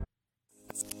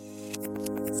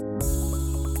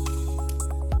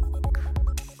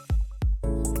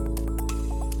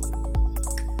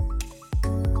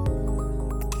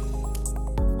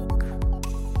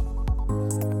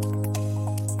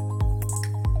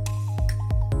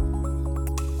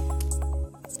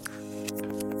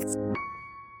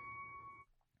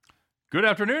Good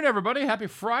afternoon, everybody. Happy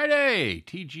Friday.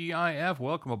 TGIF,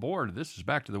 welcome aboard. This is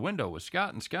Back to the Window with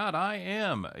Scott and Scott. I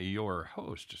am your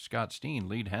host, Scott Steen,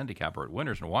 lead handicapper at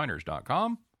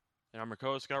winnersandwhiners.com. And I'm your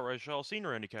co-host, Scott Reichel,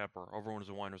 senior handicapper over at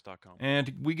winnersandwhiners.com.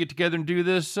 And we get together and do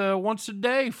this once a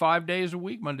day, 5 days a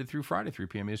week, Monday through Friday, 3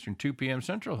 p.m. Eastern, 2 p.m.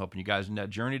 Central, helping you guys in that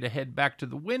journey to head back to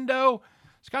the window.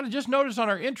 Scott, I just noticed on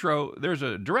our intro, there's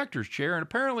a director's chair, and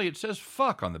apparently it says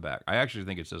fuck on the back. I actually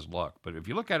think it says luck, but if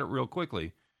you look at it real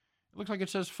quickly, it looks like it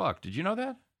says fuck. Did you know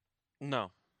that?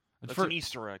 No. That's an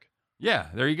Easter egg. Yeah,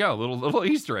 there you go. Little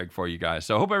Easter egg for you guys.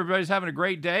 So hope everybody's having a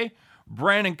great day.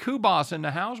 Brandon Kubas in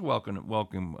the house.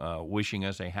 Welcome, wishing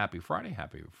us a happy Friday.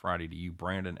 Happy Friday to you,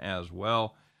 Brandon, as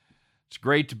well. It's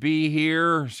great to be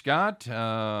here, Scott.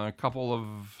 A couple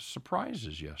of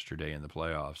surprises yesterday in the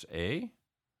playoffs, eh?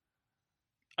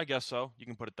 I guess so. You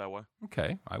can put it that way.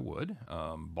 Okay, I would.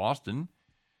 Boston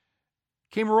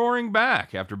came roaring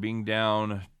back after being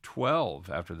down 12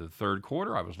 after the third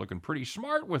quarter. I was looking pretty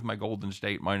smart with my Golden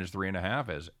State minus 3.5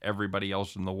 as everybody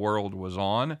else in the world was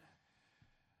on.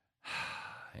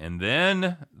 And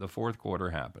then the fourth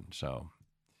quarter happened. So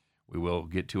we will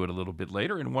get to it a little bit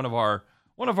later in one of our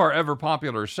ever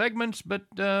popular segments. But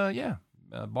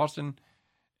Boston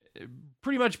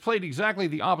pretty much played exactly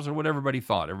the opposite of what everybody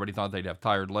thought. Everybody thought they'd have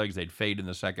tired legs. They'd fade in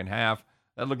the second half.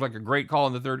 That looked like a great call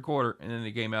in the third quarter, and then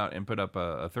they came out and put up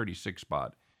a 36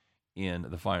 spot in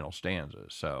the final stanza.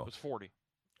 So it was 40.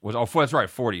 That's right,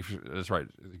 40. That's right,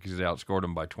 because they outscored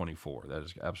them by 24. That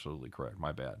is absolutely correct.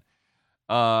 My bad.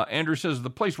 Andrew says the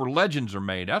place where legends are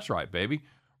made. That's right, baby.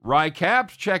 Rye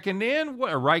Caps checking in.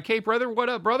 Rye Cape, brother. What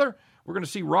up, brother? We're going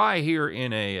to see Rye here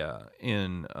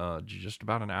in just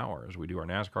about an hour as we do our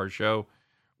NASCAR show.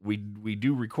 We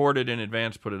do record it in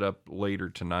advance, put it up later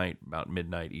tonight, about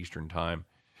midnight Eastern time.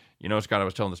 You know, Scott, I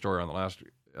was telling the story on the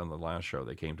last show.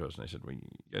 They came to us and they said, "Well,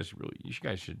 you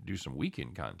guys should do some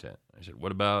weekend content." I said,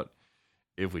 "What about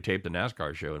if we tape the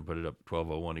NASCAR show and put it up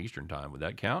 12:01 Eastern time? Would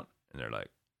that count?" And they're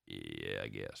like, "Yeah, I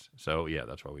guess." So yeah,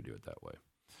 that's why we do it that way.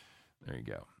 There you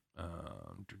go.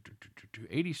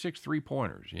 86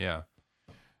 3-pointers. Yeah.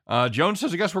 Joan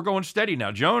says, "I guess we're going steady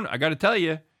now." Joan, I got to tell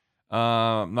you.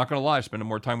 I'm not going to lie, spending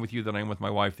more time with you than I am with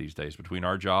my wife these days. Between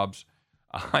our jobs,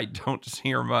 I don't see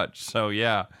her much. So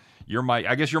yeah,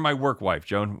 I guess you're my work wife,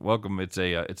 Joan. Welcome. It's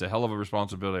a hell of a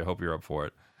responsibility. I hope you're up for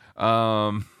it.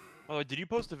 Did you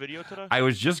post a video today? I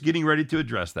was just getting ready to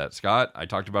address that, Scott. I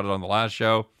talked about it on the last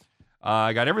show.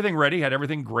 I got everything ready, had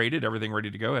everything graded, everything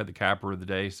ready to go, had the capper of the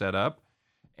day set up,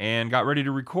 and got ready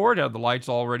to record, had the lights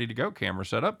all ready to go, camera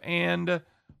set up, and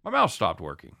my mouse stopped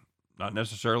working. Not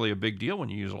necessarily a big deal when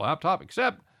you use a laptop,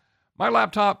 except my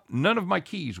laptop, none of my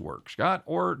keys work, Scott,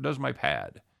 or does my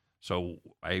pad. So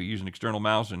I use an external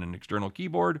mouse and an external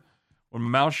keyboard. When my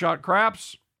mouse shot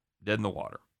craps, dead in the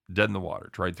water. Dead in the water.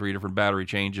 Tried 3 different battery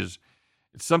changes.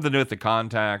 It's something to do with the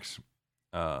contacts.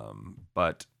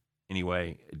 But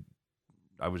anyway,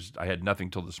 I had nothing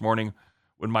till this morning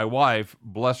when my wife,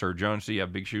 bless her, Joan C.,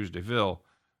 have big shoes to fill,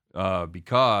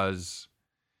 because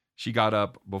she got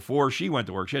up before she went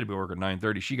to work. She had to be at work at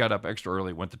 9:30. She got up extra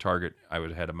early, went to Target. I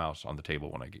had a mouse on the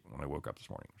table when I woke up this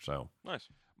morning. So nice.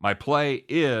 My play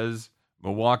is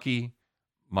Milwaukee,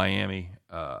 Miami,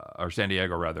 or San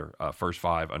Diego rather, first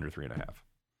 5 under 3.5.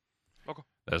 Okay.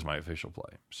 That is my official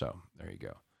play. So there you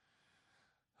go.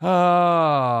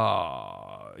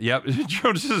 Yep.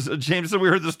 James said we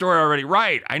heard the story already.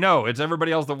 Right. I know. It's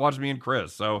everybody else that watched me and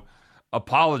Chris. So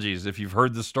apologies if you've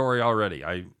heard the story already.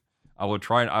 I will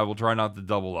try not to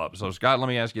double up. So, Scott, let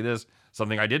me ask you this,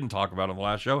 something I didn't talk about on the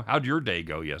last show. How'd your day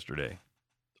go yesterday?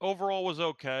 Overall was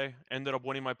okay. Ended up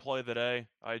winning my play of the day.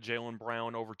 I had Jaylen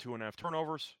Brown over 2.5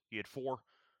 turnovers. He had 4.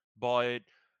 But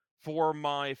for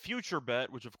my future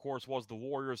bet, which of course was the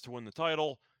Warriors to win the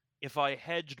title, if I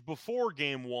hedged before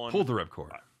game 1, pull the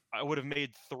ripcord, I would have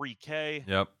made $3K.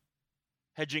 Yep.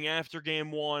 Hedging after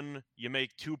game 1, you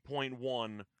make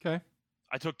 2.1. Okay.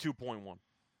 I took 2.1.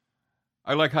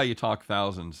 I like how you talk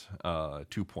thousands.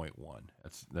 2.1.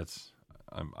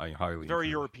 I highly very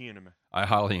European to me. I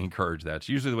highly encourage that. It's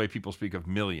usually the way people speak of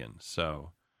millions.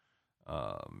 So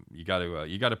you got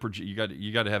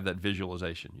to have that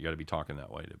visualization. You got to be talking that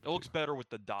way. It looks better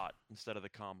with the dot instead of the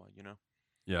comma. You know.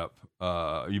 Yep.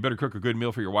 You better cook a good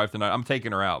meal for your wife tonight. I'm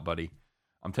taking her out, buddy.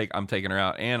 I'm taking her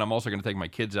out, and I'm also going to take my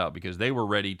kids out because they were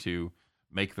ready to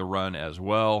make the run as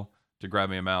well to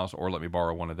grab me a mouse or let me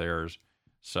borrow one of theirs.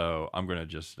 So I'm going to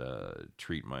just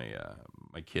treat my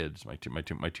kids, my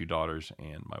two daughters,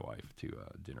 and my wife to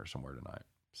dinner somewhere tonight.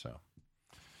 So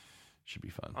should be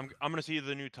fun. I'm going to see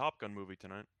the new Top Gun movie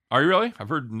tonight. Are you really? I've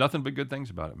heard nothing but good things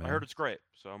about it, man. I heard it's great.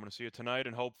 So I'm going to see it tonight,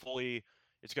 and hopefully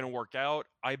it's going to work out.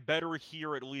 I better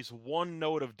hear at least one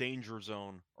note of danger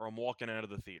zone, or I'm walking out of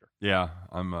the theater. Yeah,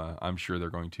 I'm sure they're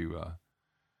going to.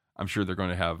 I'm sure they're going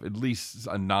to have at least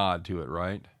a nod to it,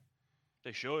 right?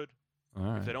 They should. All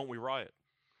right. If they don't, we riot.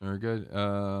 Very good.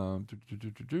 No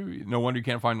wonder you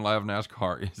can't find live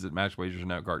NASCAR. Is it Match Wagers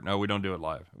and NASCAR? No, we don't do it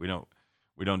live. We don't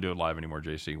do it live anymore,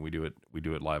 JC. We do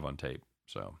it live on tape.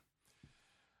 So,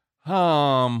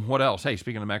 what else? Hey,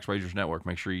 speaking of Max Wagers Network,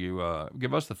 make sure you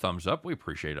give us the thumbs up. We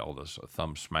appreciate all those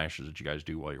thumb smashes that you guys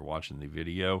do while you're watching the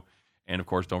video. And of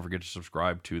course, don't forget to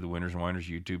subscribe to the Winners and Winers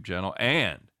YouTube channel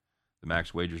and the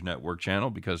Max Wagers Network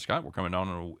channel, because Scott, we're coming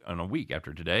down on a week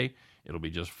after today. It'll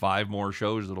be just 5 more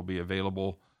shows that'll be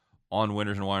available on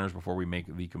Winners and Winers before we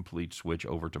make the complete switch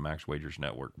over to Max Wagers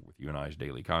Network with you and I's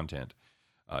daily content.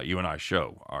 You and I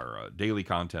show our daily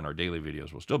content, our daily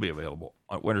videos will still be available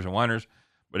on Winners and Winers.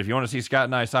 But if you want to see Scott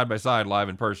and I side by side live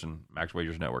in person, Max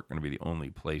Wagers Network going to be the only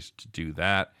place to do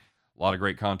that. A lot of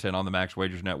great content on the Max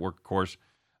Wagers Network, of course.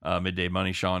 Midday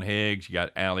Money, Sean Higgs. You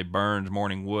got Allie Burns,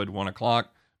 Morning Wood, 1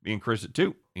 o'clock. Me and Chris at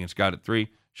 2. Me and Scott at 3.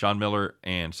 Sean Miller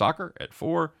and Soccer at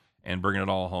 4. And bringing it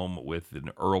all home with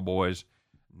the Earl Boys,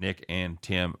 Nick and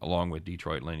Tim, along with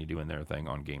Detroit Lenny doing their thing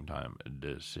on Game Time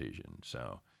Decision.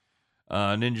 So,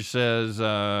 Ninja says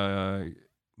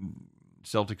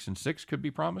Celtics in 6 could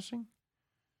be promising.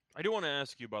 I do want to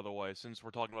ask you, by the way, since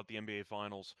we're talking about the NBA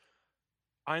Finals,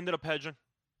 I ended up hedging,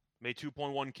 made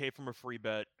 $2.1K from a free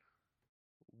bet.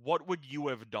 What would you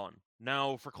have done?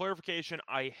 Now, for clarification,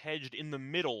 I hedged in the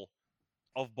middle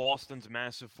of Boston's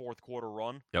massive fourth quarter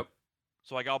run. Yep.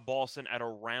 So I got Boston at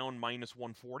around minus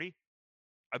 140.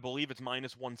 I believe it's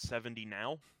minus 170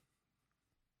 now.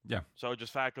 Yeah. So I would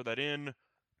just factor that in.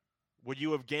 Would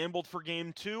you have gambled for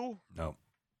game 2? No.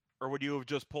 Or would you have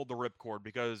just pulled the ripcord?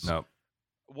 Because no.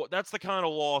 That's the kind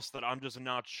of loss that I'm just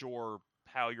not sure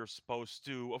how you're supposed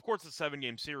to. Of course, it's a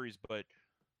 7-game series, but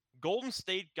Golden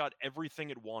State got everything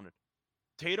it wanted.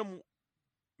 Tatum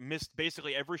missed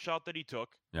basically every shot that he took.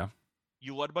 Yeah.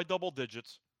 You led by double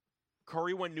digits.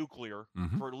 Curry went nuclear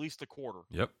for at least a quarter.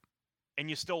 Yep. And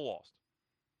you still lost.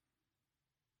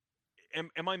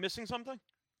 Am I missing something?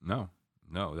 No,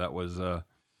 that was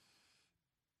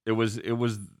it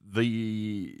was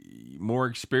the more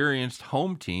experienced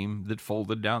home team that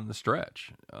folded down the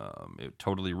stretch. It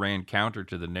totally ran counter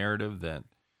to the narrative that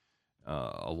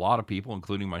a lot of people,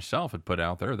 including myself, had put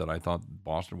out there, that I thought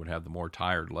Boston would have the more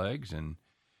tired legs, and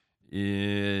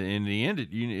in the end, it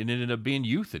ended up being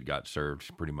youth that got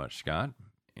served pretty much, Scott.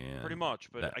 And pretty much,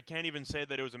 but I can't even say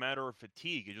that it was a matter of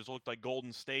fatigue. It just looked like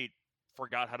Golden State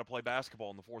forgot how to play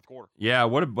basketball in the fourth quarter. Yeah,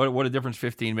 what a difference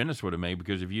 15 minutes would have made,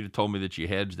 because if you'd have told me that you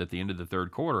hedged at the end of the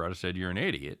third quarter, I'd have said you're an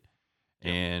idiot.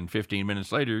 Yep. And 15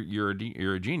 minutes later, you're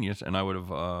a genius, and I would have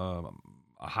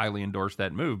highly endorsed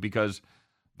that move, because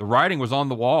the writing was on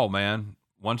the wall, man.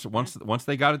 Once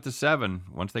they got it to 7,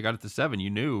 you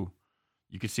knew,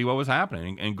 you could see what was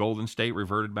happening, and Golden State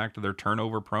reverted back to their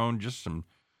turnover prone, just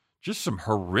some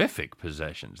horrific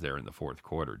possessions there in the fourth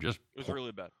quarter. It was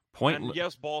really bad. And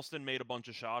yes, Boston made a bunch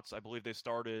of shots. I believe they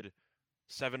started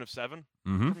 7 of 7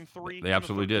 mm-hmm. from 3. They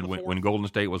absolutely did. When Golden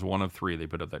State was 1 of 3, they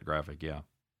put up that graphic. Yeah.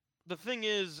 The thing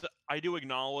is, I do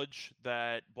acknowledge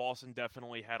that Boston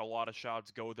definitely had a lot of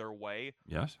shots go their way.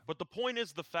 Yes. But the point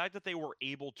is, the fact that they were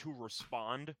able to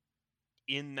respond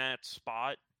in that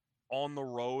spot on the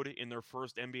road in their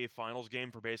first NBA Finals game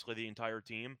for basically the entire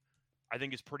team, I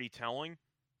think is pretty telling.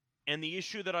 And the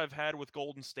issue that I've had with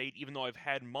Golden State, even though I've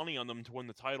had money on them to win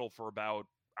the title for about,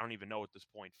 I don't even know at this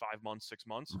point, 5 months, 6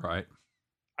 months. Right.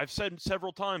 I've said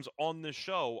several times on this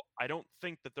show, I don't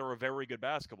think that they're a very good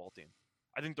basketball team.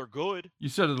 I think they're good. You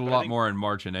said it a lot more in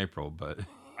March and April, but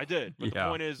I did. But yeah. The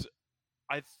point is,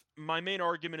 my main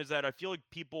argument is that I feel like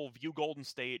people view Golden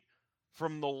State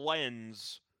from the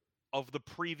lens of the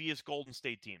previous Golden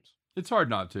State teams. It's hard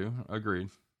not to. Agreed.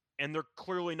 And they're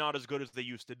clearly not as good as they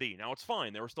used to be. Now, it's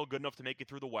fine. They were still good enough to make it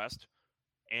through the West,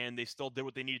 and they still did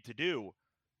what they needed to do.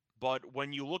 But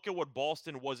when you look at what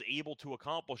Boston was able to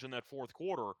accomplish in that fourth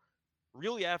quarter,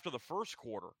 really after the first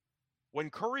quarter,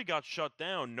 when Curry got shut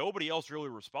down, nobody else really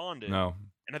responded. No.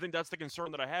 And I think that's the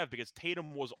concern that I have, because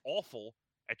Tatum was awful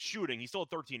at shooting. He still had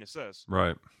 13 assists.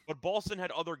 Right. But Boston had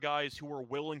other guys who were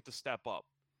willing to step up.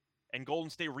 And Golden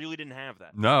State really didn't have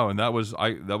that. No, and that was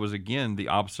again the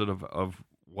opposite of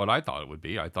what I thought it would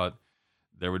be. I thought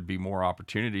there would be more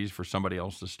opportunities for somebody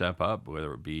else to step up,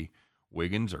 whether it be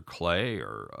Wiggins or Clay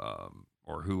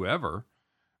or whoever.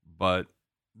 But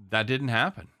that didn't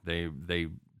happen. They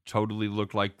totally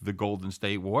looked like the Golden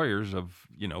State Warriors of,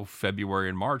 February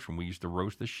and March, when we used to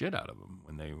roast the shit out of them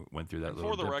when they went through that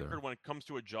little dip there. For the record, when it comes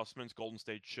to adjustments Golden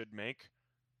State should make,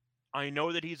 I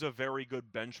know that he's a very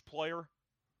good bench player.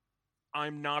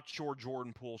 I'm not sure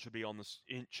Jordan Poole should be on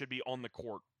the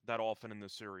court that often in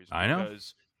this series I know.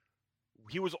 because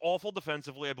he was awful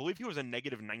defensively. I believe he was a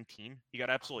negative 19. He got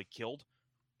absolutely killed.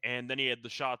 And then he had the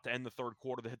shot to end the third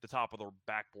quarter that hit the top of the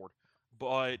backboard.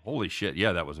 But Holy shit.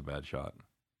 Yeah, that was a bad shot.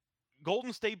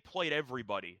 Golden State played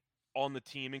everybody on the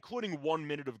team, including 1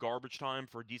 minute of garbage time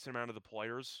for a decent amount of the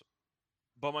players.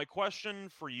 But my question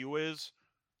for you is,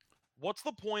 what's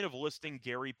the point of listing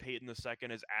Gary Payton II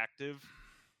as active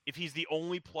if he's the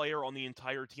only player on the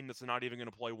entire team that's not even going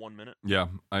to play 1 minute? Yeah,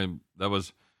 I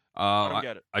don't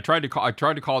get it. I tried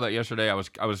to call that yesterday. I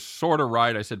was sort of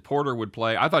right. I said Porter would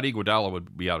play. I thought Iguodala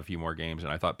would be out a few more games,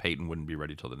 and I thought Payton wouldn't be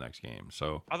ready till the next game.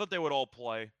 So I thought they would all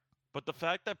play, but the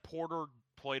fact that Porter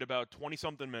played about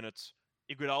 20-something minutes,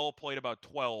 Iguodala played about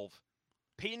 12,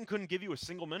 Payton couldn't give you a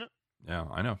single minute? yeah,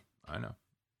 I know.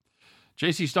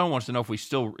 JC Stone wants to know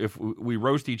if we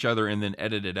roast each other and then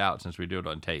edit it out since we do it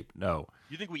on tape. No.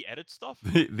 You think we edit stuff?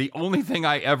 The only thing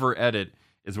I ever edit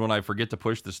is when I forget to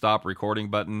push the stop recording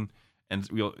button, and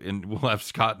we'll have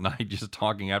Scott and I just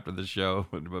talking after the show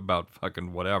about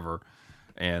fucking whatever,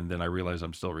 and then I realize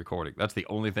I'm still recording. That's the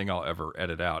only thing I'll ever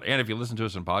edit out. And if you listen to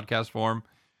us in podcast form,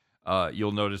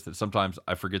 you'll notice that sometimes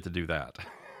I forget to do that.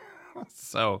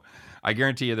 So I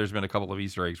guarantee you there's been a couple of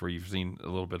Easter eggs where you've seen a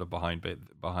little bit of behind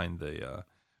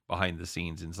the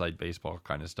scenes inside baseball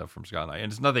kind of stuff from Scott and I.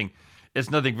 And it's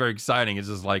nothing very exciting. It's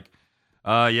just like,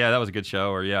 yeah, that was a good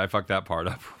show, or yeah, I fucked that part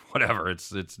up, or whatever.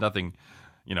 It's nothing,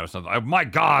 it's nothing. Oh, my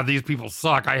God, these people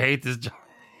suck. I hate this job.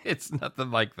 It's nothing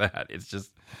like that. It's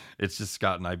just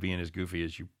Scott and I being as goofy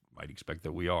as you might expect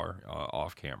that we are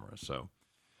off camera. So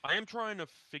I am trying to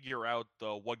figure out,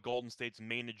 though, what Golden State's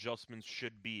main adjustments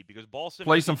should be, because Boston...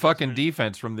 Play some fucking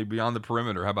defense from beyond the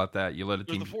perimeter. How about that? You let a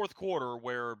team... It was the fourth quarter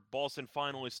where Boston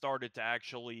finally started to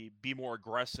actually be more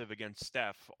aggressive against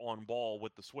Steph on ball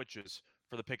with the switches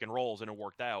for the pick and rolls, and it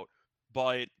worked out.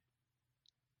 But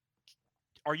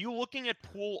are you looking at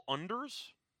Poole unders?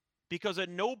 Because at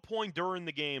no point during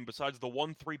the game, besides the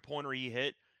 1 3-pointer he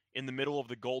hit in the middle of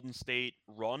the Golden State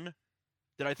run,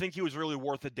 did I think he was really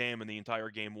worth a damn in the entire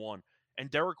game one. And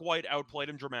Derek White outplayed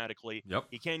him dramatically. Yep.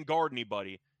 He can't guard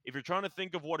anybody. If you're trying to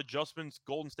think of what adjustments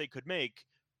Golden State could make,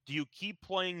 do you keep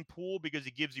playing Poole because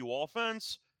he gives you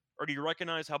offense? Or do you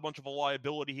recognize how much of a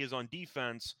liability he is on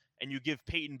defense and you give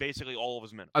Payton basically all of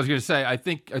his minutes? I was going to say, I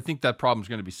think that problem's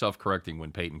going to be self-correcting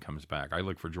when Payton comes back. I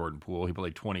look for Jordan Poole. He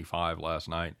played 25 last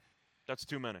night. That's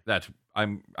too many.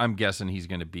 I'm guessing he's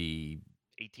going to be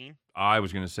 18? I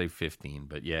was going to say 15,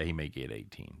 but yeah, he may get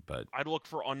 18. But I'd look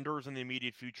for unders in the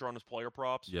immediate future on his player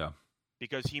props. Yeah.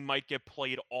 Because he might get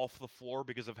played off the floor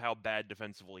because of how bad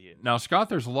defensively he is. Now, Scott,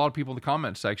 there's a lot of people in the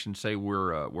comment section say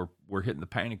we're hitting the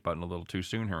panic button a little too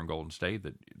soon here in Golden State,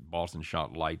 that Boston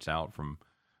shot lights out from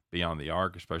beyond the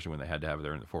arc, especially when they had to have it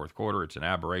there in the fourth quarter. It's an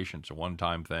aberration. It's a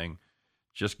one-time thing.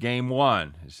 Just game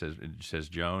one, it says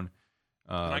Joan.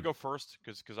 Can I go first?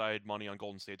 Because I had money on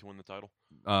Golden State to win the title.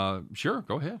 Sure,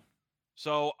 go ahead.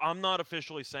 So I'm not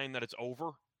officially saying that it's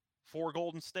over for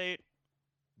Golden State,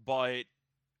 but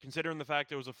considering the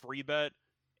fact it was a free bet,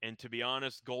 and to be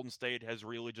honest, Golden State has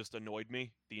really just annoyed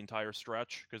me the entire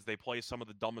stretch because they play some of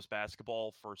the dumbest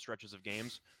basketball for stretches of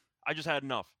games. I just had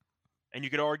enough. And you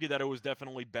could argue that it was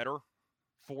definitely better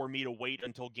for me to wait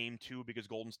until game 2 because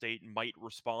Golden State might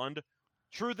respond.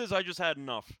 Truth is, I just had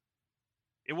enough.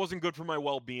 It wasn't good for my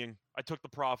well-being. I took the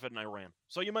profit and I ran.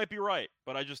 So you might be right,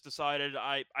 but I just decided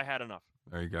I had enough.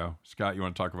 There you go. Scott, you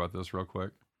want to talk about this real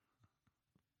quick?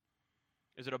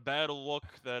 Is it a bad look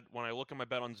that when I look at my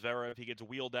bet on Zverev, he gets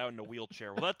wheeled out in a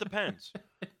wheelchair? Well, that depends.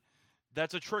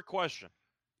 That's a trick question.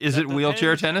 Is it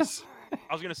wheelchair tennis?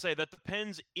 I was going to say, that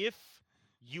depends if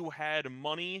you had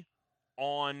money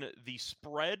on the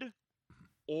spread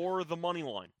or the money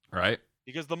line. Right.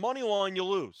 Because the money line, you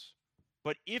lose.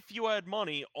 But if you had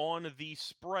money on the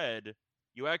spread,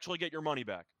 you actually get your money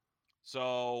back.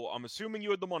 So I'm assuming you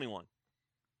had the money line.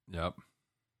 Yep.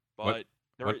 But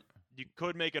you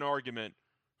could make an argument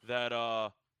that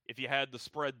if you had the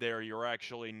spread there, you're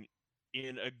actually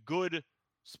in a good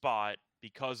spot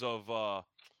because of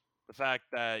the fact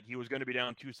that he was going to be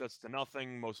down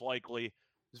 2-0, most likely.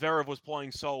 Zverev was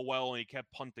playing so well and he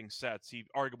kept punting sets. He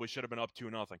arguably should have been up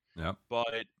 2-0. Yep.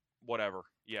 But whatever.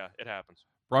 Yeah, it happens.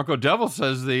 Bronco Devil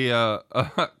says the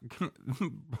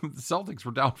Celtics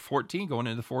were down 14 going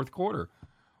into the fourth quarter.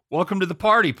 Welcome to the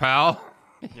party, pal.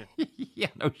 Yeah, yeah,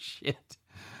 no shit.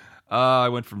 I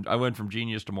went from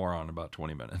genius to moron in about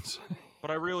 20 minutes. But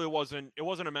I really wasn't. It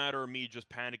wasn't a matter of me just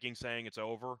panicking, saying it's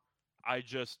over. I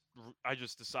just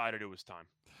decided it was time.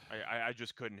 I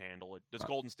just couldn't handle it. This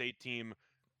Golden State team,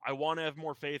 I want to have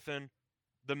more faith in.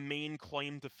 The main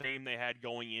claim to fame they had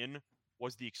going in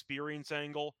was the experience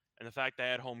angle and the fact they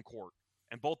had home court.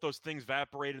 And both those things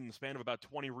evaporated in the span of about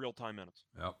 20 real-time minutes.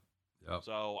 Yep. Yep.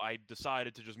 So I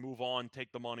decided to just move on,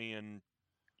 take the money, and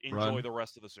enjoy Run. the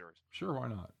rest of the series. Sure, why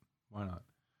not? Why not?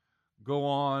 Go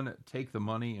on, take the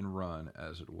money, and run,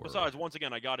 as it were. Besides, once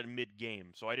again, I got it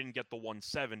mid-game, so I didn't get the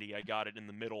 170. I got it in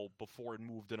the middle before it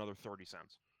moved another 30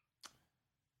 cents.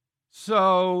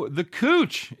 So the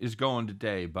Cooch is going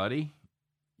today, buddy.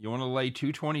 You want to lay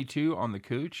 222 on the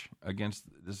Cooch against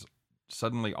this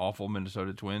suddenly awful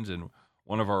Minnesota Twins and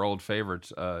one of our old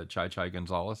favorites, Chai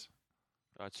Gonzalez?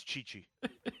 It's Chi-Chi.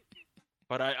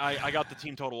 But I got the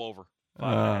team total over.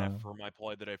 5.5 for my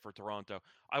play today for Toronto.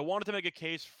 I wanted to make a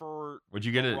case for... Would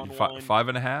you get it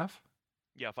 5.5?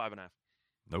 Yeah, 5.5.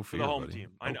 No fear, for the home buddy. team.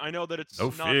 Nope. I know that it's No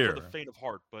not fear. for the faint of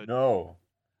heart, but No.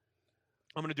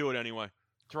 I'm going to do it anyway.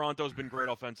 Toronto's been great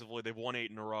offensively. They've won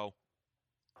 8 in a row.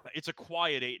 It's a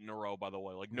quiet 8 in a row, by the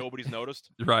way. Like, nobody's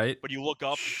noticed. Right. But you look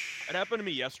up. It happened to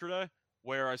me yesterday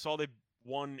where I saw they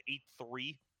won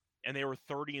 8-3, and they were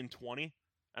 30-20.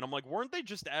 And I'm like, weren't they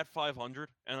just at 500?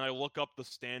 And I look up the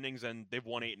standings, and they've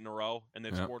won 8 in a row, and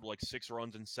they've scored like 6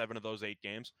 runs in 7 of those 8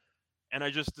 games. And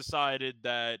I just decided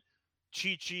that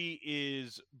Chi-Chi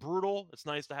is brutal. It's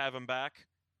nice to have him back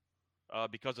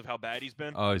because of how bad he's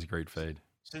been. Oh, he's a great fade.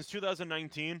 Since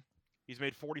 2019, he's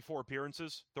made 44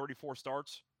 appearances, 34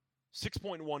 starts,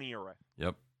 6.1 ERA.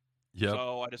 Yep.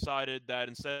 So I decided that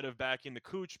instead of backing the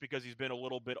Cooch because he's been a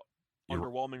little bit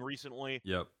underwhelming recently,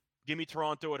 Yep. give me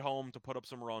Toronto at home to put up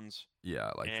some runs. Yeah,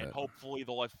 I like and that. Hopefully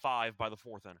they'll have 5 by the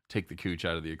 4th inning. Take the Cooch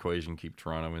out of the equation, keep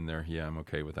Toronto in there. Yeah, I'm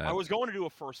okay with that. I was going to do a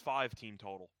first 5 team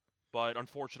total, but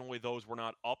unfortunately those were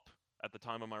not up at the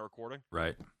time of my recording.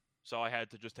 Right. So I had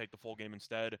to just take the full game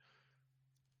instead.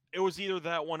 It was either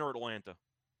that one or Atlanta.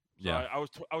 So yeah.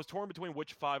 I was torn between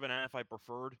which 5.5 I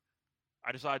preferred.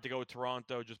 I decided to go with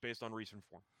Toronto just based on recent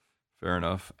form. Fair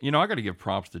enough. You know, I got to give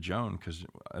props to Joan because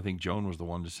I think Joan was the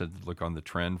one that said to look on the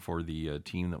trend for the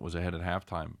team that was ahead at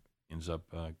halftime ends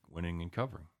up winning and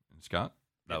covering. And Scott,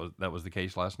 that was the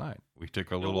case last night. We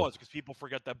took a little. It was because people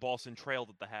forget that Boston trailed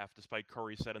at the half, despite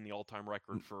Curry setting the all-time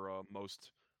record for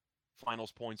most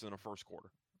finals points in a first quarter.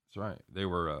 That's right. They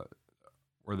were.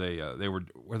 Were they?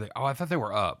 Oh, I thought they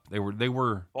were up. They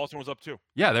were. Boston was up 2.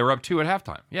 Yeah, they were up 2 at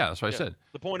halftime. Yeah, that's what I said.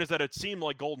 The point is that it seemed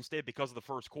like Golden State, because of the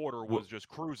first quarter, was just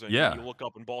cruising. Yeah. And you look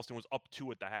up and Boston was up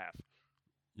 2 at the half.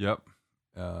 Yep.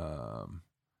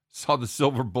 Saw the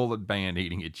Silver Bullet Band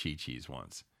eating at Chi-Chi's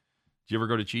once. Did you ever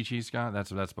go to Chi-Chi's, Scott?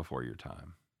 That's before your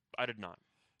time. I did not.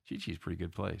 Chi-Chi's a pretty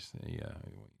good place.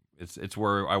 It's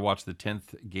where I watched the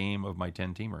 10th game of my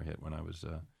 10-teamer hit when I was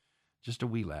just a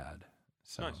wee lad.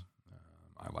 So nice.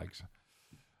 I like.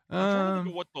 I'm trying to think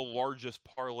of what the largest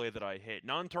parlay that I hit,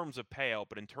 not in terms of payout,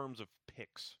 but in terms of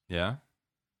picks. Yeah.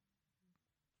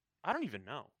 I don't even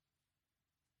know.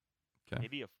 Okay.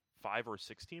 Maybe a 5 or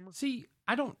 6 teamer. See,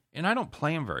 I don't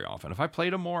play them very often. If I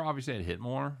played them more, obviously I'd hit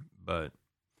more. But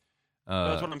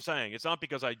that's what I'm saying. It's not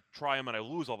because I try them and I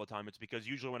lose all the time. It's because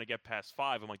usually when I get past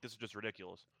 5, I'm like, this is just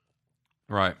ridiculous.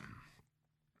 Right.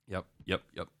 Yep.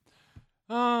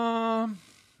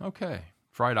 Okay.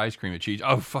 Fried ice cream at Cheech.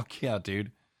 Oh, fuck yeah,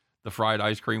 dude. The fried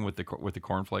ice cream with the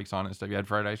cornflakes on it and stuff. You had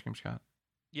fried ice cream, Scott?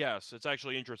 Yes, it's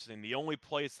actually interesting. The only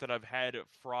place that I've had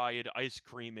fried ice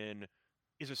cream in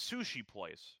is a sushi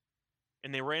place.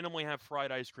 And they randomly have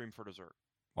fried ice cream for dessert.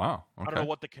 Wow. Okay. I don't know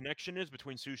what the connection is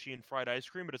between sushi and fried ice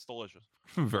cream, but it's delicious.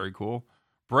 Very cool.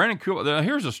 Brandon Kuba. Now,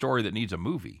 here's a story that needs a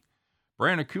movie.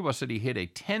 Brandon Kuba said he hit a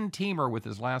 10-teamer with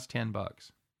his last $10.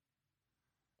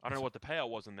 I don't know what the payout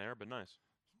was in there, but nice.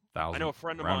 1,000. I know a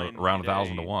friend of mine around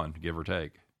 1,000 to 1, give or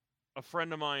take. A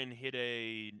friend of mine hit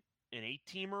an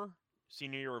 8-teamer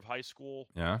senior year of high school.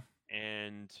 Yeah.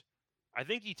 And I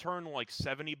think he turned like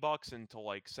 $70 into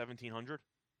like $1,700.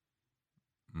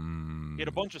 He had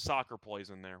a bunch of soccer plays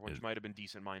in there, which might have been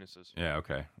decent minuses. Yeah.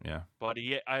 Okay. Yeah. But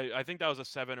I think that was a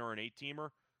 7 or an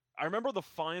 8-teamer. I remember the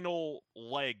final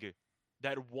leg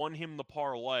that won him the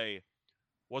parlay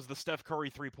was the Steph Curry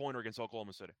 3-pointer against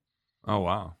Oklahoma City. Oh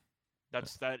wow.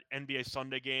 That's that NBA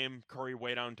Sunday game, Curry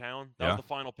way downtown. That was the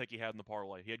final pick he had in the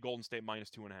parlay. He had Golden State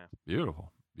 -2.5.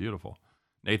 Beautiful.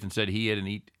 Nathan said he had an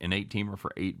 8-teamer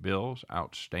for $8.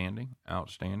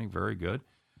 Outstanding. Very good.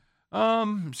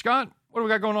 Scott, what do we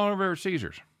got going on over at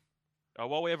Caesars?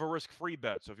 Well, we have a risk-free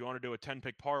bet. So if you want to do a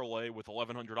 10-pick parlay with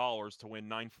 $1,100 to win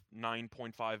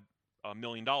 $9.5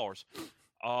 million,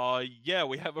 yeah,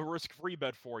 we have a risk-free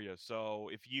bet for you. So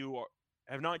if you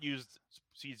have not used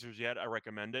Caesars yet, I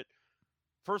recommend it.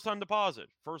 First-time deposit,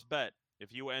 first bet.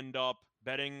 If you end up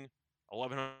betting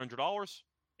 $1,100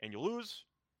 and you lose,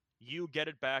 you get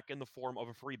it back in the form of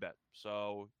a free bet.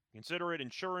 So consider it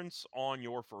insurance on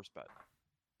your first bet.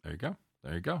 There you go.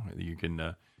 There you go. You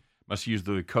can must use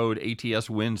the code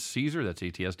ATSWINSCZR. That's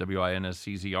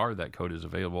ATSWINSCZR. That code is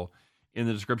available in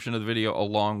the description of the video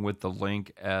along with the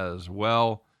link as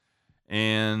well.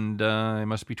 And it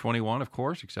must be 21, of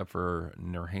course, except for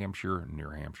New Hampshire,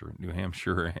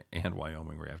 and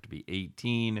Wyoming, where you have to be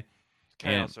 18. It's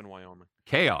chaos in Wyoming.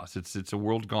 Chaos. It's a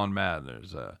world gone mad.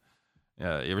 There's you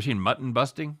ever seen mutton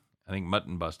busting? I think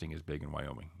mutton busting is big in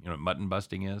Wyoming. You know what mutton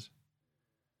busting is?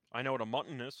 I know what a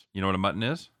mutton is. You know what a mutton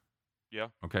is? Yeah.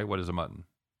 Okay, what is a mutton?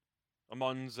 A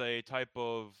mutton's a type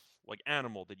of like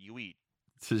animal that you eat.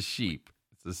 It's a sheep.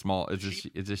 It's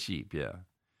a sheep, yeah.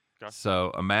 Okay.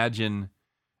 So imagine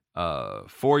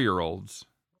 4-year-olds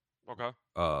Okay.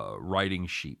 riding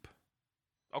sheep.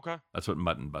 Okay. That's what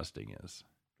mutton busting is.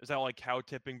 Is that like cow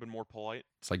tipping but more polite?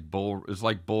 It's like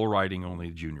bull riding,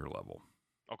 only junior level.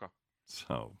 Okay.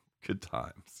 So good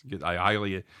times.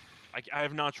 I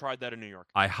have not tried that in New York.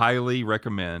 I highly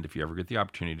recommend, if you ever get the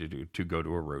opportunity to go to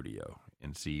a rodeo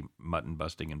and see mutton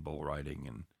busting and bull riding.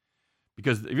 And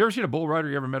because have you ever seen a bull rider?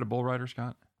 You ever met a bull rider,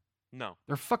 Scott? No.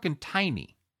 They're fucking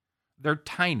tiny. They're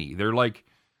tiny.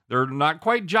 They're not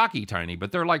quite jockey tiny,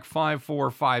 but they're like 5'4",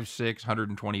 5'6",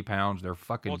 120 pounds. They're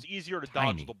fucking Well, it's easier to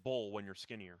tiny. dodge the bull when you're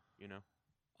skinnier, you know?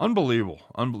 Unbelievable.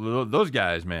 Those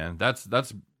guys, man, that's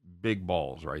big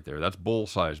balls right there. That's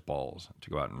bull-sized balls to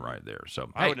go out and ride there.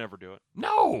 So I would never do it.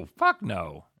 No, fuck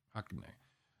no. Fuck no.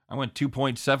 I went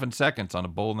 2.7 seconds on a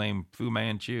bull named Fu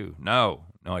Manchu. No,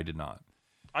 I did not.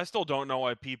 I still don't know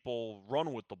why people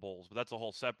run with the bulls, but that's a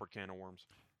whole separate can of worms.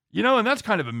 You know, and that's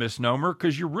kind of a misnomer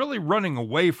because you're really running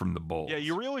away from the bulls. Yeah,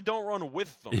 you really don't run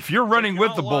with them. If you're running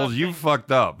with the bulls, you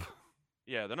fucked up.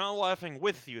 Yeah, they're not laughing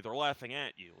with you, they're laughing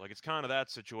at you. Like, it's kind of that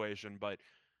situation, but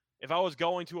if I was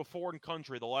going to a foreign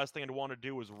country, the last thing I'd want to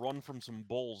do is run from some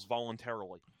bulls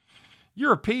voluntarily.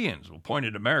 Europeans will point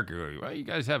at America, well, you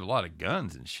guys have a lot of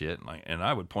guns and shit. And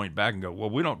I would point back and go, well,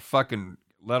 we don't fucking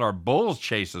let our bulls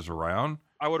chase us around.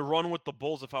 I would run with the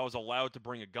bulls if I was allowed to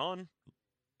bring a gun.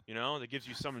 You know, that gives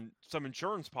you some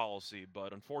insurance policy,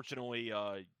 but unfortunately,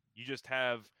 you just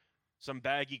have some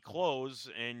baggy clothes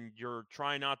and you're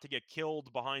trying not to get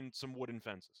killed behind some wooden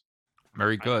fences.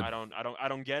 Very good. I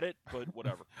don't get it, but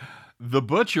whatever. The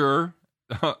butcher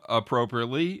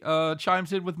appropriately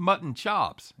chimes in with mutton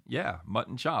chops. Yeah,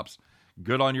 mutton chops.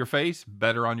 Good on your face,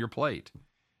 better on your plate.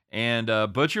 And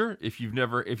butcher, if you've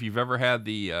ever had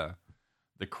the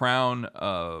crown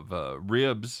of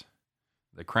ribs,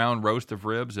 the crown roast of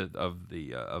ribs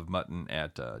of mutton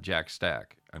at Jack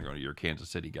Stack. I'm going to your Kansas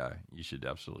City guy. You should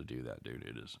absolutely do that, dude.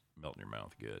 It is melt in your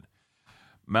mouth good.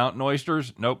 Mountain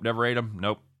oysters? Nope, never ate them.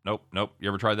 Nope. You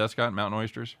ever tried that, Scott? Mountain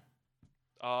oysters?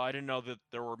 I didn't know that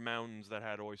there were mountains that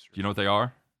had oysters. Do you know what they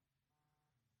are?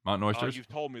 Mountain oysters? You've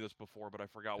told me this before, but I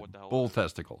forgot what the hell. Bull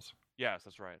testicles. Yes,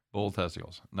 that's right. Bull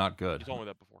testicles. Not good. You told me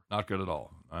that before. Not good at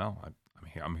all. Well,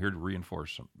 I'm here to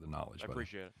reinforce the knowledge. I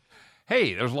appreciate it.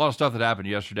 Hey, there's a lot of stuff that happened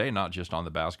yesterday, not just on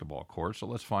the basketball court. So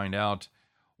let's find out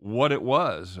what it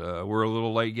was. We're a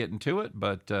little late getting to it,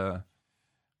 but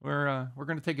we're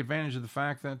going to take advantage of the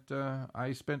fact that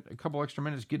I spent a couple extra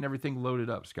minutes getting everything loaded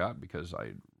up, Scott, because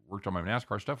I worked on my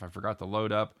NASCAR stuff. I forgot to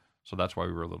load up, so that's why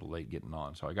we were a little late getting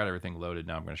on. So I got everything loaded.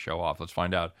 Now I'm going to show off. Let's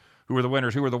find out who are the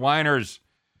winners, who are the whiners,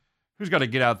 who's got to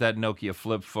get out that Nokia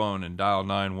flip phone and dial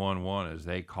 911 as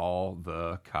they call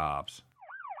the cops.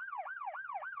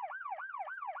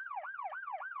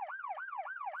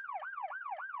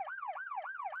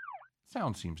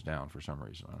 Sound seems down for some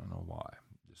reason. I don't know why.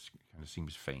 This kind of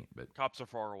seems faint, but cops are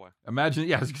far away. I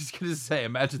was just going to say,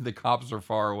 imagine the cops are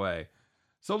far away.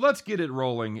 So let's get it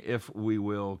rolling, if we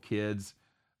will, kids.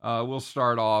 We'll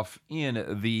start off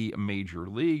in the major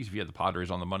leagues. If you had the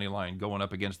Padres on the money line going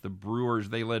up against the Brewers,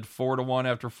 they led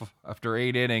 4-1 after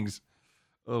 8 innings.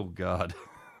 Oh, God.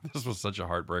 This was such a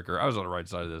heartbreaker. I was on the right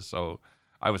side of this, so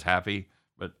I was happy.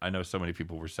 But I know so many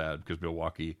people were sad because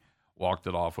Milwaukee walked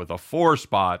it off with a 4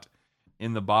 spot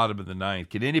in the bottom of the 9th.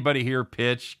 Can anybody here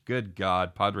pitch? Good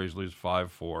God. Padres lose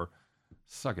 5-4.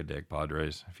 Suck a dick,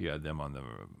 Padres, if you had them on the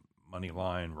money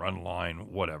line, run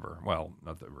line, whatever. Well,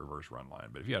 not the reverse run line,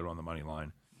 but if you had it on the money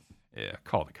line, yeah,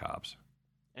 call the cops.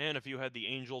 And if you had the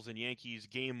Angels and Yankees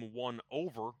game 1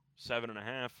 over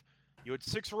 7.5, you had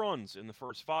 6 runs in the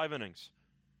first 5 innings.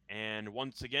 And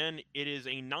once again, it is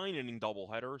a 9-inning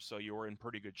doubleheader, so you were in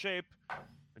pretty good shape.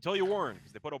 Until you weren't,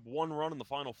 because they put up 1 run in the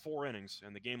final 4 innings,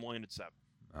 and the game landed 7.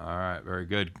 All right, very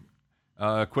good.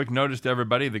 Quick notice to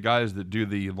everybody. The guys that do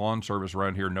the lawn service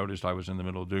around here noticed I was in the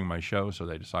middle of doing my show, so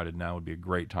they decided now would be a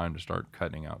great time to start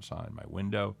cutting outside my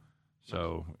window.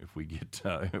 So if we get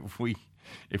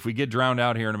if we get drowned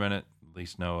out here in a minute, at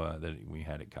least know that we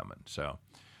had it coming. So,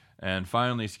 and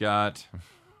finally, Scott,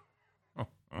 if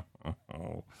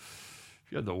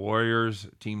you had the Warriors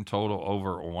team total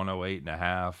over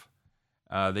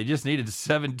 108.5, they just needed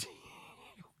 17.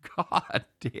 God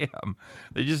damn,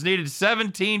 they just needed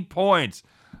 17 points.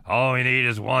 All we need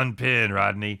is one pin,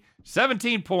 Rodney.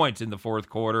 17 points in the fourth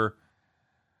quarter.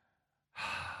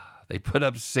 They put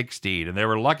up 16, and they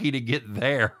were lucky to get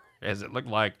there, as it looked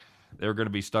like they were going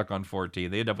to be stuck on 14.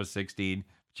 They ended up with 16.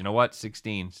 But you know what?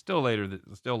 16, still lighter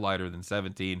than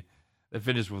 17. They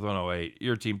finished with 108.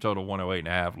 Your team total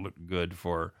 108.5 looked good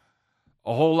for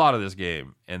a whole lot of this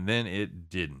game, and then it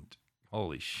didn't.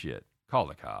 Holy shit. Call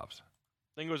the cops.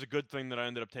 I think it was a good thing that I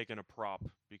ended up taking a prop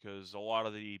because a lot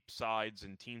of the sides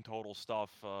and team total stuff,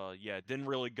 it didn't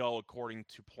really go according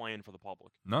to plan for the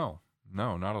public. No,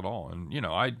 not at all. And,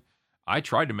 I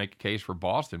tried to make a case for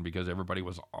Boston because everybody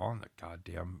was on the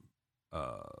goddamn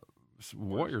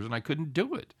Warriors, and I couldn't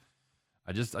do it.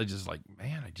 I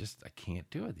can't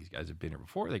do it. These guys have been here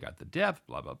before. They got the depth,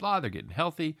 blah, blah, blah. They're getting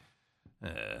healthy.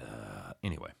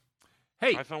 Anyway.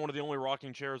 Hey. I found one of the only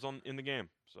rocking chairs in the game,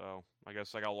 so I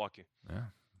guess I got lucky. Yeah,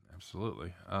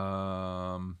 absolutely. There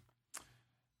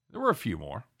were a few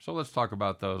more, so let's talk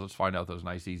about those. Let's find out those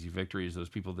nice, easy victories. Those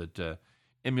people that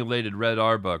emulated Red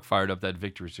Arbuck, fired up that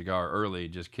victory cigar early,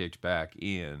 just kicked back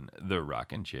in the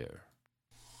rocking chair.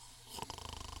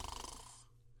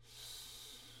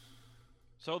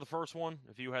 So the first one,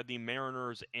 if you had the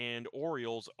Mariners and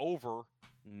Orioles over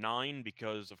 9,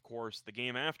 because, of course, the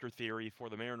game after theory for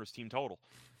the Mariners team total.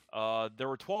 There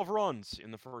were 12 runs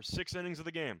in the first 6 innings of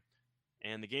the game,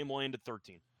 and the game landed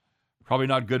 13. Probably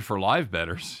not good for live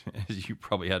bettors, as you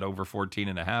probably had over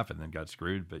 14.5 and then got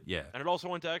screwed, but yeah. And it also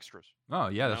went to extras. Oh,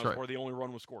 yeah, that's right. Where the only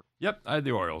run was scored. Yep, I had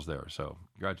the Orioles there, so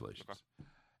congratulations. Okay.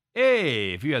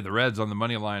 Hey, if you had the Reds on the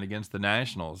money line against the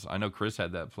Nationals, I know Chris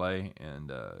had that play, and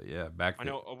I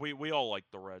know we all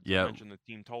liked the Reds. Yeah. I mentioned the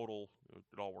team total;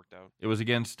 it all worked out. It was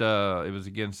against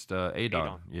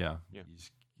Adon. Yeah.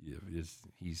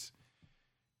 He's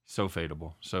so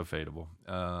fadeable, so fadeable.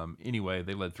 Anyway,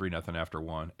 they led 3-0 after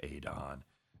one. Adon.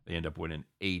 They end up winning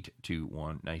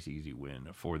 8-1. Nice easy win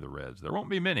for the Reds. There won't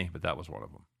be many, but that was one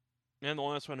of them. And the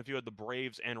last one, if you had the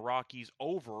Braves and Rockies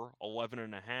over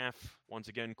 11.5, once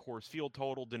again, Coors Field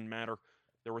total didn't matter.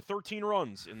 There were 13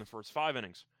 runs in the first 5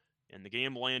 innings, and the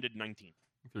game landed 19.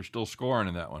 They're still scoring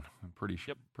in that one. I'm pretty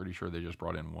sure they just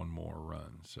brought in one more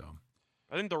run. So,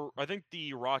 I think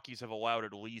the Rockies have allowed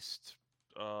at least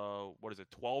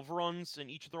 12 runs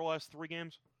in each of their last 3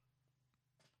 games.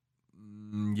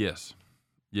 Yes,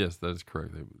 that is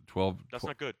correct. 12. That's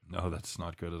not good. No, that's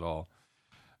not good at all.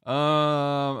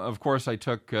 Of course, I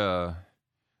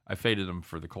faded them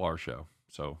for the Klar show,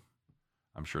 so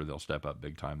I'm sure they'll step up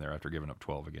big time there after giving up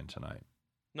 12 again tonight.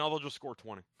 No, they'll just score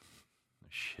 20.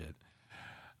 Shit.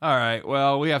 All right,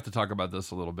 well, we have to talk about this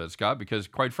a little bit, Scott, because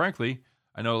quite frankly,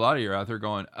 I know a lot of you are out there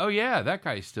going, oh yeah, that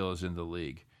guy still is in the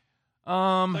league.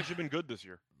 It's actually been good this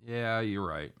year. Yeah, you're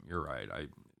right.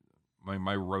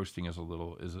 My roasting is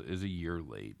a year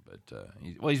late, but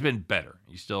he's been better.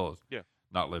 He's still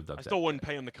not lived up to I still wouldn't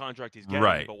pay him the contract he's getting,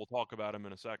 right. But we'll talk about him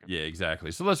in a second. Yeah,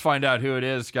 exactly. So let's find out who it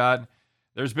is, Scott.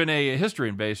 There's been a history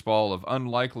in baseball of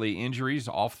unlikely injuries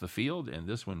off the field, and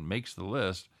this one makes the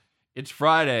list. It's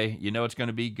Friday. You know it's going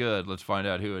to be good. Let's find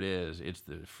out who it is. It's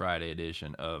the Friday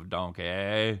edition of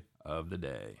Donkey of the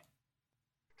Day.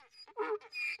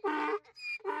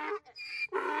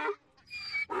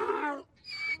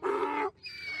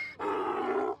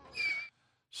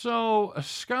 So,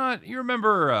 Scott, you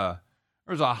remember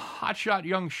there was a hotshot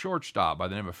young shortstop by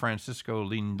the name of Francisco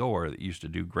Lindor that used to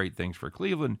do great things for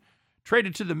Cleveland,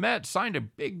 traded to the Mets, signed a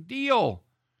big deal,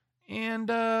 and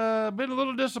been a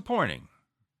little disappointing.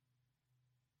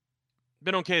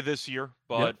 Been okay this year,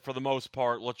 but for the most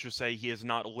part, let's just say he has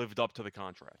not lived up to the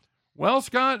contract. Well,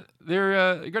 Scott,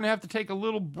 they're going to have to take a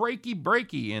little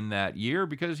breaky in that year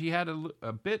because he had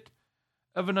a bit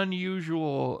of an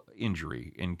unusual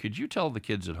injury. And could you tell the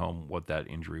kids at home what that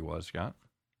injury was, Scott?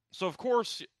 So, of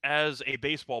course, as a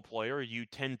baseball player, you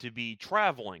tend to be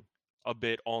traveling a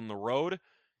bit on the road,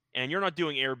 and you're not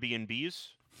doing Airbnbs.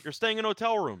 You're staying in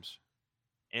hotel rooms.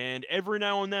 And every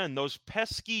now and then, those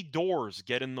pesky doors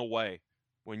get in the way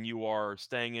when you are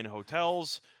staying in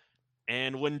hotels.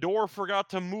 And Lindor forgot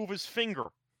to move his finger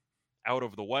out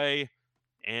of the way,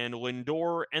 and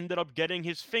Lindor ended up getting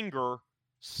his finger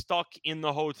stuck in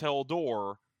the hotel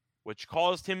door, which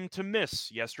caused him to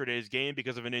miss yesterday's game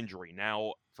because of an injury.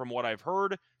 Now, from what I've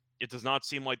heard, it does not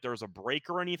seem like there's a break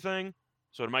or anything,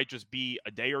 so it might just be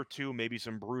a day or two, maybe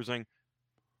some bruising.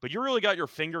 But you really got your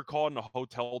finger caught in a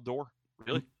hotel door?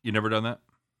 Really? You never done that?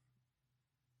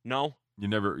 No. You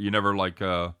never like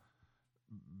been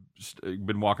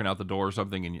walking out the door or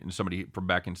something, and somebody from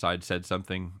back inside said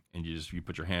something, and you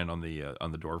put your hand on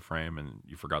the door frame, and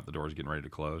you forgot the door was getting ready to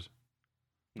close.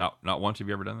 Not once have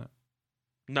you ever done that?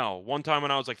 No. One time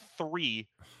when I was like 3,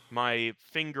 my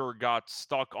finger got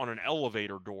stuck on an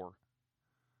elevator door,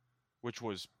 which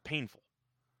was painful.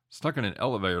 Stuck in an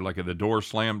elevator, like the door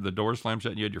slammed shut,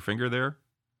 and you had your finger there.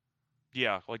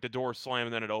 Yeah, like the door slammed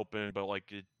and then it opened, but like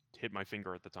it hit my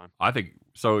finger at the time. I think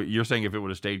so. You're saying if it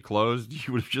would have stayed closed,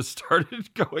 you would have just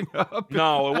started going up?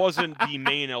 No, it wasn't the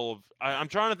main elevator. I'm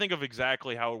trying to think of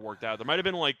exactly how it worked out. There might have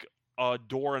been like a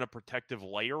door and a protective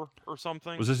layer or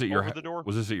something. Was this at your over the door?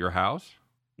 Was this at your house?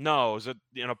 No, it was at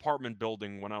an apartment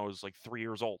building when I was like 3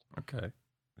 years old. Okay.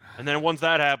 And then once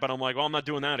that happened, I'm like, well, I'm not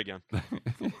doing that again.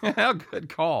 Good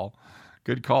call.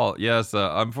 Good call. Yes.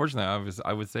 Unfortunately,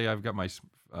 I would say I've got my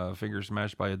finger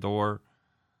smashed by a door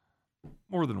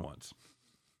more than once.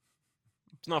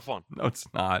 It's not fun. No, it's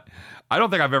not. I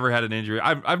don't think I've ever had an injury.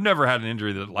 I've never had an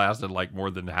injury that lasted like more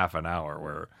than half an hour.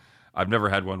 Where I've never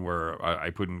had one where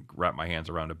I couldn't wrap my hands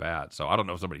around a bat. So I don't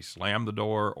know if somebody slammed the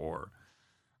door or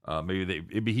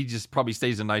maybe he just probably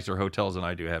stays in nicer hotels than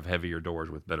I do, have heavier doors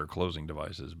with better closing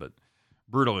devices. But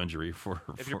brutal injury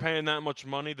If you're paying that much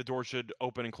money, the door should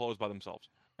open and close by themselves.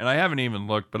 And I haven't even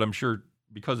looked, but I'm sure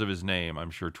because of his name,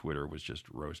 I'm sure Twitter was just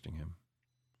roasting him.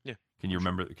 Yeah. Can you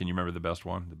remember? Can you remember the best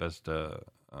one? The best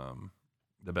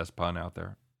pun out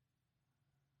there?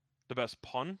 The best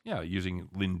pun? Yeah, using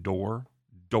Lindor.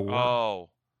 Door.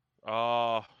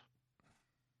 Oh.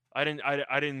 I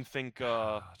didn't think.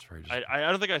 That's right.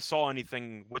 I don't think I saw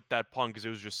anything with that pun because it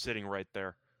was just sitting right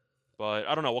there. But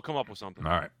I don't know. We'll come up with something.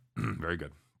 All right. Very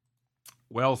good.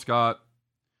 Well, Scott,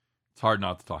 it's hard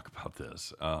not to talk about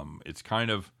this. It's kind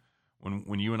of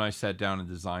when you and I sat down and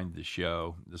designed the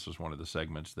show. This was one of the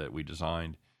segments that we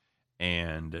designed,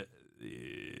 and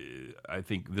I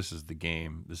think this is the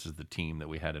game. This is the team that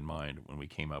we had in mind when we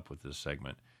came up with this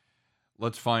segment.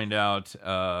 Let's find out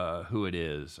who it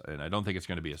is, and I don't think it's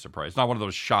going to be a surprise. It's not one of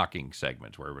those shocking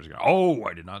segments where everybody's going, "Oh,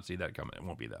 I did not see that coming." It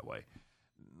won't be that way.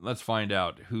 Let's find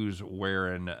out who's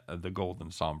wearing the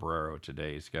golden sombrero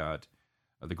today, Scott.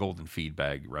 The golden feed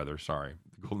bag, rather. Sorry,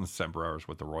 the golden sombrero is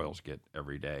what the Royals get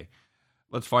every day.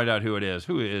 Let's find out who it is.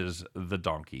 Who is the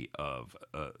donkey of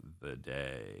the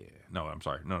day? No, I'm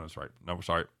sorry. No, that's right. No,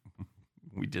 sorry.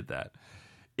 We did that.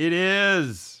 It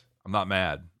is. I'm not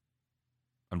mad.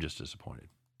 I'm just disappointed.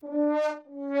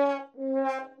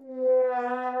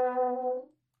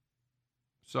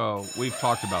 So we've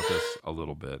talked about this a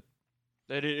little bit.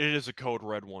 It is a code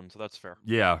red one, so that's fair.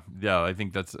 Yeah. I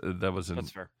think that's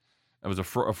fair. That was a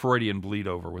Freudian bleed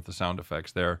over with the sound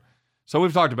effects there. So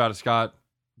we've talked about it, Scott.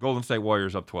 Golden State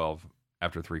Warriors up 12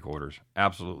 after 3 quarters.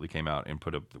 Absolutely came out and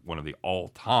put up one of the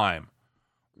all-time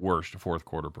worst fourth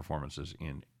quarter performances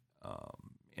in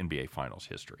NBA Finals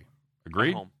history.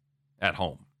 Agreed? At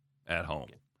home. Yeah.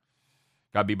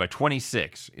 Got beat by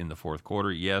 26 in the fourth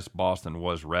quarter. Yes, Boston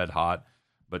was red hot,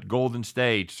 but Golden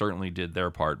State certainly did their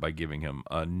part by giving him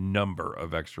a number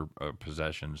of extra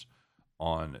possessions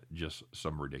on just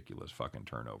some ridiculous fucking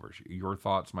turnovers. Your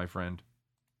thoughts, my friend?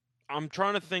 I'm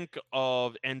trying to think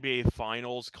of NBA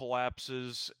Finals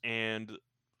collapses, and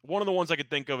one of the ones I could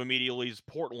think of immediately is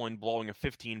Portland blowing a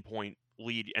 15-point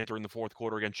lead entering the fourth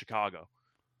quarter against Chicago.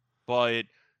 But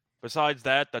besides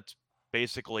that, that's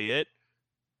basically it.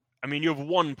 I mean, you have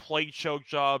one play choke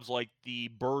jobs like the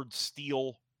Bird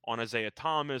steal on Isaiah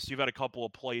Thomas. You've had a couple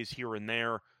of plays here and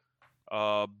there.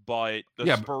 But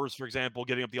the Spurs, for example,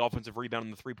 giving up the offensive rebound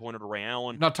and the three-pointer to Ray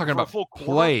Allen. Not talking about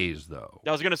plays, though.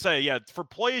 I was going to say, yeah, for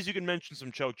plays, you can mention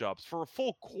some choke jobs. For a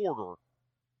full quarter,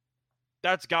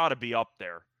 that's got to be up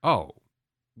there. Oh,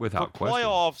 without question. For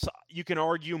playoffs, you can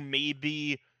argue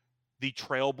maybe the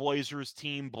Trailblazers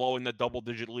team blowing the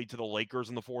double-digit lead to the Lakers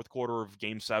in the fourth quarter of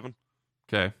Game 7.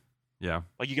 Okay, yeah.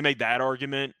 Like, you can make that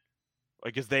argument,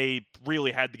 because they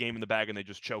really had the game in the bag and they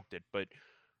just choked it. But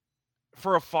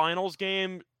for a finals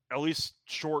game, at least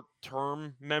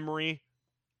short-term memory,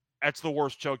 that's the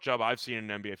worst choke job I've seen in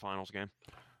an NBA Finals game.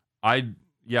 I'm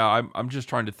just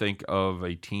trying to think of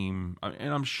a team,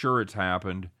 and I'm sure it's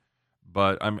happened,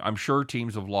 but I'm sure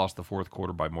teams have lost the fourth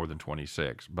quarter by more than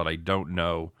 26, but I don't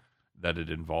know that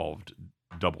it involved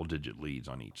double-digit leads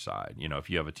on each side. You know, if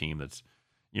you have a team that's,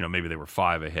 you know, maybe they were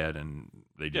 5 ahead and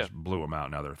they just blew them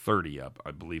out, now they're 30 up,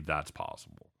 I believe that's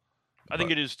possible. I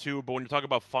think it is too, but when you talk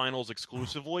about finals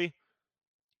exclusively,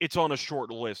 it's on a short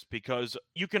list because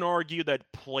you can argue that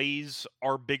plays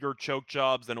are bigger choke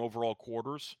jobs than overall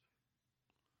quarters.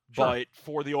 Sure. But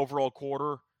for the overall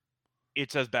quarter,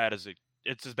 it's as bad as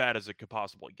it could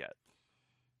possibly get.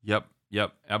 Yep.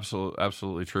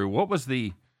 Absolutely true. What was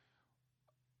the?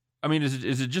 I mean,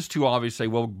 is it just too obvious to say,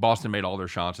 well, Boston made all their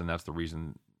shots and that's the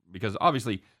reason? Because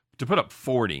obviously, to put up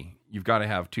 40, you've got to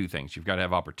have two things. You've got to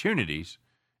have opportunities,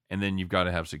 and then you've got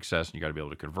to have success, and you got to be able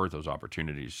to convert those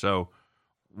opportunities. So,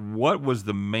 what was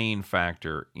the main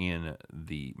factor in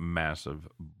the massive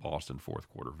Boston fourth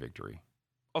quarter victory?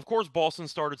 Of course, Boston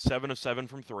started 7 of 7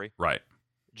 from 3. Right.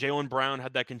 Jaylen Brown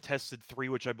had that contested 3,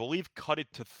 which I believe cut it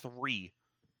to 3,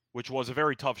 which was a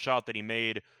very tough shot that he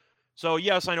made. So,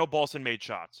 yes, I know Boston made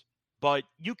shots, but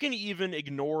you can even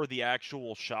ignore the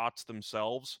actual shots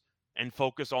themselves and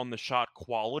focus on the shot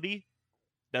quality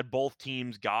that both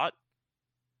teams got.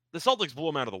 The Celtics blew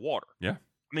them out of the water. Yeah.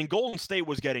 I mean, Golden State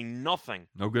was getting nothing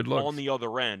No good looks on the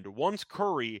other end. Once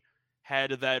Curry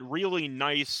had that really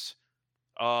nice,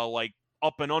 like,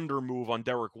 up and under move on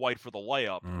Derek White for the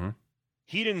layup,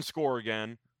 he didn't score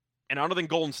again, and I don't think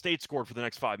Golden State scored for the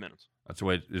next 5 minutes. That's the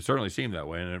way it certainly seemed that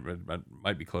way, and it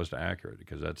might be close to accurate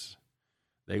because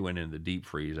they went in the deep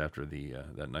freeze after the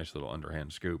that nice little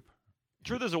underhand scoop.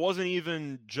 Truth is, it wasn't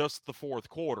even just the fourth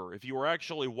quarter. If you were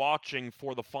actually watching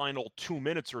for the final 2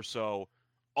 minutes or so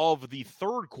of the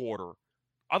third quarter,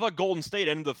 I thought Golden State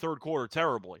ended the third quarter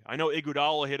terribly. I know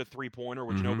Iguodala hit a three-pointer,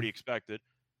 which nobody expected.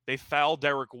 They fouled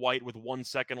Derek White with 1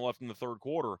 second left in the third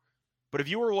quarter. But if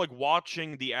you were like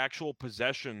watching the actual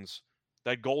possessions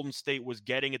that Golden State was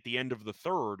getting at the end of the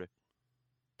third,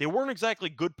 they weren't exactly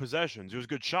good possessions. It was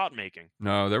good shot making.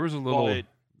 No, there was a little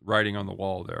writing on the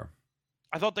wall there.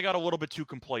 I thought they got a little bit too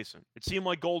complacent. It seemed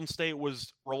like Golden State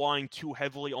was relying too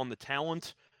heavily on the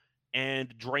talent,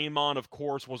 and Draymond, of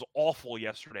course, was awful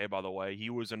yesterday, by the way. He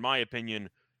was, in my opinion,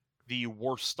 the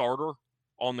worst starter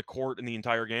on the court in the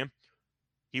entire game.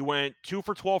 He went 2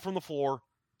 for 12 from the floor,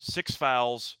 6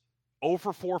 fouls, 0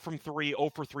 for 4 from 3,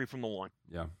 0 for 3 from the line.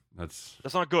 Yeah, that's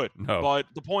not good. No. But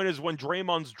the point is, when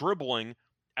Draymond's dribbling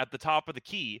at the top of the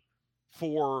key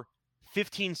for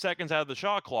 15 seconds out of the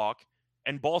shot clock,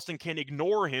 and Boston can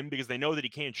ignore him because they know that he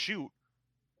can't shoot,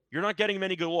 you're not getting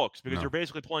many good looks because you're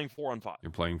basically playing 4-on-5.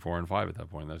 You're playing 4-on-5 at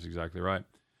that point. That's exactly right.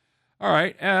 All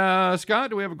right. Scott,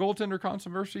 do we have a goaltender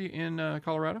controversy in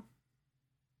Colorado?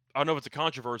 I don't know if it's a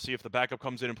controversy if the backup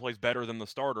comes in and plays better than the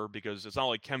starter, because it's not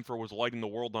like Kempfer was lighting the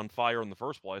world on fire in the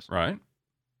first place. Right.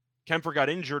 Kempfer got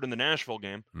injured in the Nashville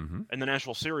game, Mm-hmm. in the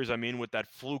Nashville series, I mean, with that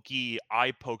fluky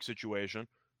eye poke situation.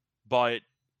 But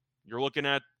you're looking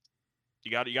at,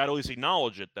 you got to at least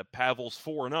acknowledge it, that Pavel's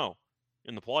 4-0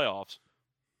 in the playoffs.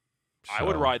 So, I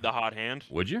would ride the hot hand.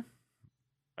 Would you?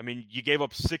 I mean, you gave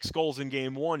up 6 goals in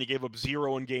game 1. You gave up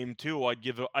 0 in game 2.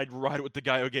 I'd ride with the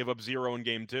guy who gave up 0 in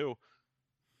game 2.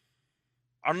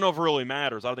 I don't know if it really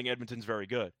matters. I don't think Edmonton's very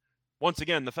good. Once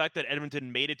again, the fact that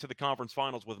Edmonton made it to the conference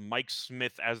finals with Mike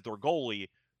Smith as their goalie,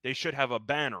 they should have a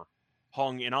banner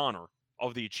hung in honor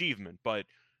of the achievement. But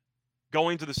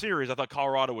going to the series, I thought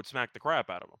Colorado would smack the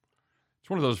crap out of them. It's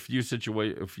one of those few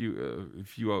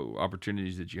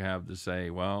opportunities that you have to say,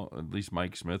 well, at least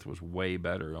Mike Smith was way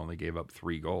better. Only gave up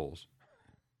 3 goals.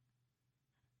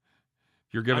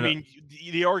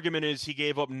 The argument is he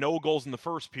gave up no goals in the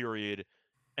first period,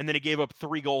 and then he gave up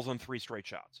 3 goals on 3 straight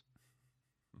shots.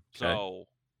 Okay. So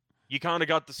you kind of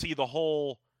got to see the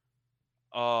whole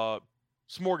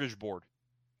smorgasbord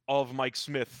of Mike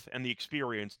Smith and the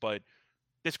experience, but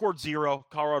they scored 0.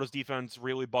 Colorado's defense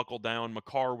really buckled down.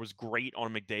 Makar was great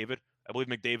on McDavid. I believe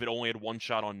McDavid only had 1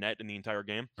 shot on net in the entire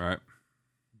game. All right.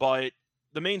 But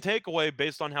the main takeaway,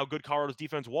 based on how good Colorado's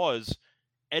defense was,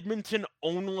 Edmonton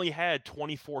only had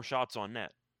 24 shots on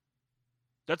net.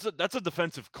 That's a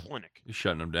defensive clinic. You're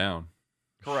shutting them down.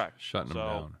 Correct. Shutting them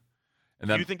down. And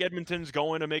do you think Edmonton's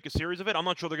going to make a series of it? I'm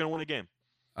not sure they're going to win a game.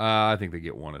 I think they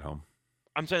get 1 at home.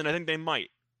 I'm saying I think they might.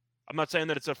 I'm not saying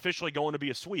that it's officially going to be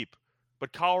a sweep,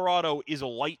 but Colorado is a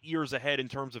light years ahead in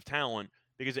terms of talent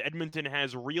because Edmonton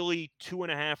has really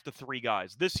 2.5 to 3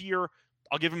 guys. This year,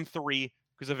 I'll give him 3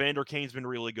 because Evander Kane's been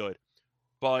really good.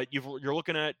 But you're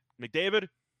looking at McDavid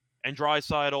and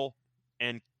Draisaitl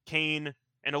and Kane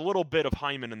and a little bit of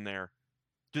Hyman in there.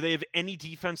 Do they have any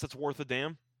defense that's worth a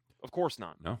damn? Of course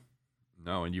not.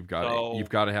 No, and you've got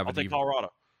to have I'll take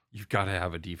Colorado. You've got to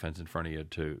have a defense in front of you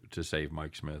to save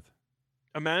Mike Smith.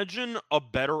 Imagine a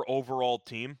better overall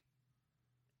team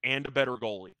and a better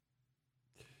goalie.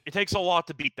 It takes a lot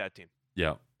to beat that team.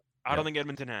 Yeah. I don't think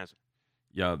Edmonton has it.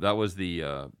 Yeah, that was the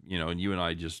and you and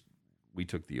I we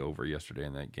took the over yesterday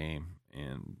in that game,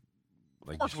 and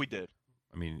of course we did.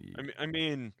 I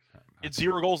mean, it's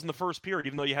 0 goals in the first period,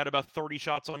 even though you had about 30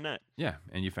 shots on net. Yeah,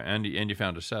 and you found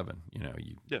a 7.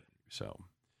 Yeah. So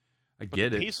I But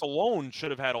get the it. pace alone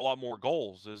should have had a lot more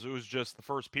goals. As it was just the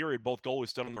first period, both goalies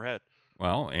stood on their head.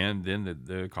 Well, and then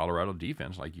the Colorado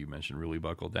defense, like you mentioned, really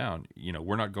buckled down.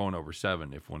 We're not going over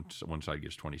 7 if one side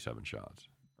gets 27 shots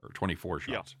or 24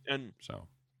 shots. Yeah, and So,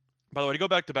 by the way, to go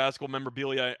back to basketball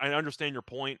memorabilia, I understand your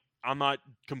point. I'm not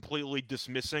completely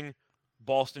dismissing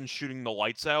Boston shooting the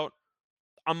lights out.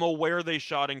 I'm aware they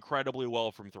shot incredibly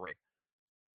well from 3.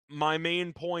 My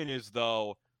main point is,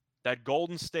 though, that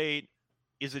Golden State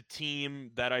is a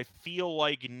team that I feel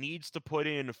like needs to put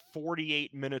in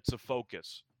 48 minutes of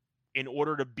focus in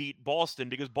order to beat Boston,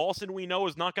 because Boston, we know,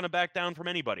 is not going to back down from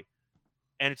anybody.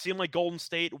 And it seemed like Golden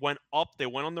State went up. They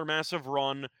went on their massive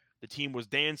run. The team was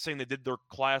dancing. They did their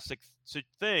classic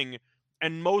thing.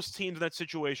 And most teams in that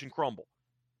situation crumble.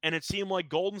 And it seemed like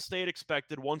Golden State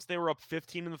expected, once they were up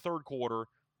 15 in the third quarter,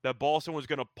 that Boston was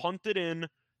going to punt it in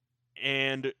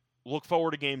and look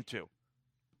forward to game 2.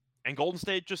 And Golden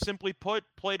State just simply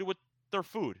played with their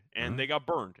food, and they got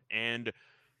burned. And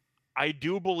I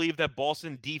do believe that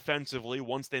Boston defensively,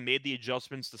 once they made the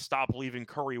adjustments to stop leaving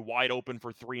Curry wide open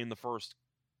for 3 in the first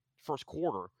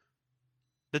quarter,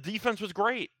 the defense was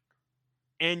great.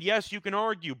 And yes, you can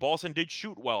argue Boston did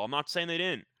shoot well. I'm not saying they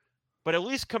didn't. But at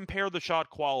least compare the shot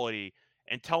quality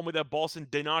and tell me that Boston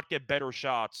did not get better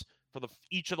shots for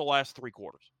each of the last 3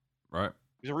 quarters. right.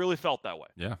 Because it really felt that way.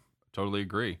 Yeah, totally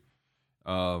agree.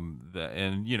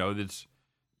 That's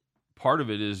part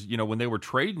of it is, when they were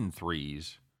trading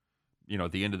threes,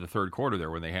 at the end of the third quarter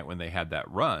there, when they had that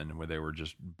run where they were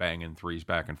just banging threes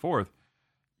back and forth,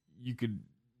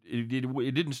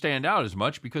 it didn't stand out as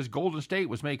much because Golden State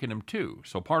was making them too.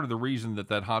 So part of the reason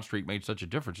that hot streak made such a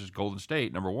difference is Golden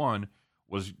State, number one,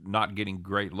 was not getting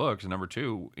great looks, and number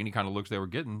two, any kind of looks they were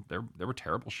getting, they were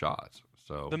terrible shots.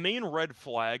 So the main red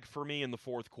flag for me in the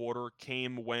fourth quarter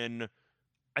came when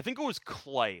I think it was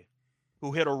Clay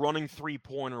who hit a running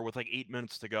 3-pointer with like 8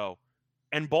 minutes to go.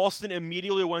 And Boston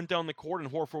immediately went down the court,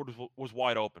 and Horford was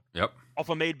wide open. Yep. Off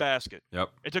a made basket. Yep.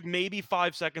 It took maybe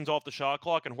 5 seconds off the shot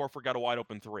clock, and Horford got a wide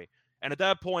open 3. And at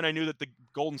that point, I knew that the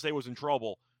Golden State was in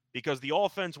trouble because the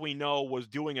offense we know was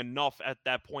doing enough at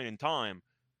that point in time.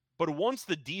 But once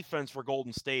the defense for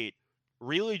Golden State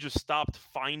really just stopped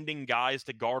finding guys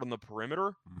to guard on the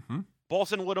perimeter,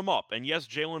 Boston lit them up. And yes,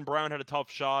 Jaylen Brown had a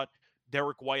tough shot.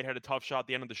 Derek White had a tough shot at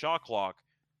the end of the shot clock.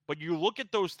 But you look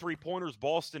at those 3-pointers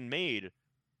Boston made,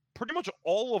 pretty much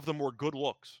all of them were good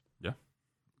looks. Yeah,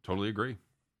 totally agree.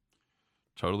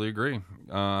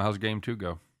 How's game 2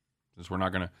 go? Since we're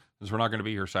not gonna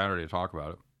be here Saturday to talk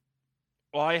about it.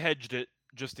 Well, I hedged it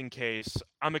just in case.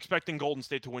 I'm expecting Golden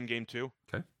State to win game 2.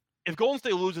 Okay. If Golden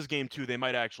State loses game 2, they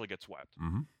might actually get swept.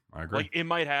 I agree. Like, it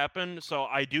might happen. So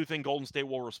I do think Golden State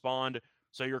will respond.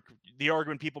 So the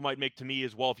argument people might make to me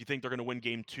is, well, if you think they're going to win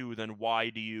game 2, then why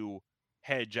do you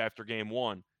hedge after game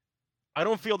 1? I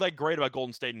don't feel that great about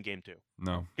Golden State in game 2.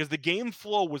 No. Because the game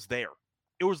flow was there.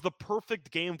 It was the perfect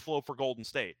game flow for Golden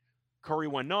State. Curry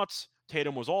went nuts.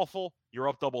 Tatum was awful. You're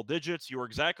up double digits. You were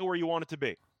exactly where you wanted to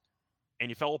be.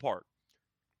 And you fell apart.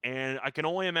 And I can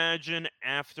only imagine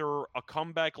after a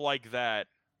comeback like that,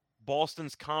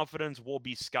 Boston's confidence will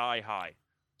be sky high.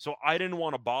 So I didn't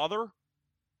want to bother.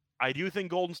 I do think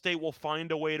Golden State will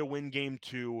find a way to win game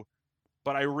 2,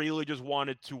 but I really just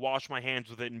wanted to wash my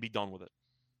hands with it and be done with it.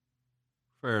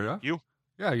 Fair enough. You?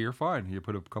 Yeah, you're fine. You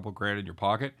put a couple grand in your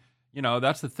pocket.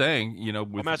 That's the thing.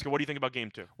 I'm asking, what do you think about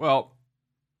game 2? Well,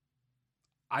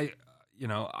 I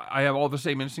have all the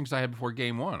same instincts I had before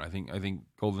game 1. I think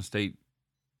Golden State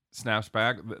snaps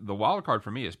back. The wild card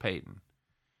for me is Peyton.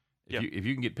 If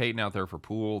you can get Peyton out there for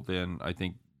Poole, then I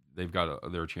think they've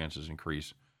got their chances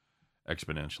increase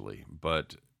exponentially.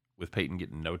 But with Peyton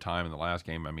getting no time in the last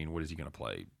game, I mean, what is he going to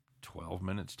play? 12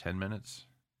 minutes, 10 minutes?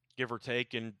 Give or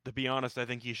take. And to be honest, I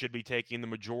think he should be taking the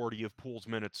majority of Poole's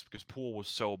minutes because Poole was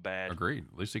so bad. Agreed.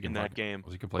 At least he can in that game.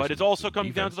 He can play but it also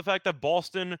comes down to the fact that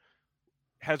Boston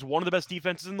has one of the best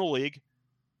defenses in the league,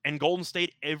 and Golden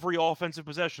State, every offensive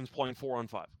possession is playing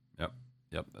 4-on-5.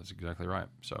 Yep, that's exactly right.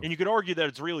 So, and you could argue that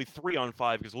it's really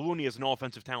 3-on-5 because Looney is no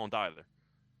offensive talent either.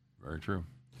 Very true.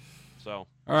 So,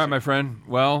 all right, my friend.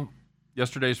 Well,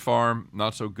 yesterday's farm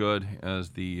not so good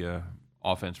as the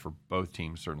offense for both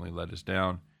teams certainly let us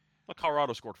down. Well,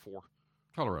 Colorado scored 4.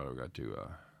 Colorado got to.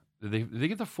 Did they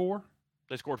get the 4?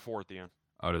 They scored 4 at the end.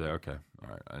 Oh, did they? Okay, all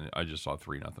right. I just saw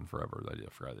 3-0 forever. I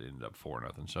forgot they ended up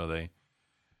 4-0. So they.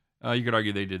 You could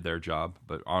argue they did their job,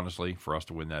 but honestly, for us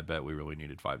to win that bet, we really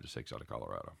needed 5-6 out of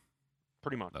Colorado.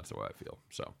 Pretty much. That's the way I feel.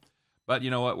 So, but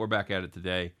you know what? We're back at it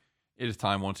today. It is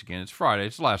time once again. It's Friday.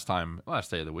 It's the last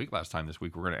day of the week. Last time this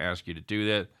week, we're going to ask you to do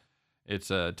that. It's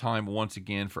time once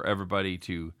again for everybody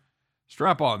to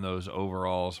Strap on those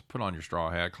overalls, put on your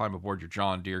straw hat, climb aboard your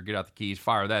John Deere, get out the keys,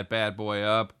 fire that bad boy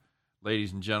up.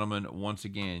 Ladies and gentlemen, once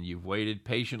again, you've waited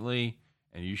patiently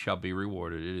and you shall be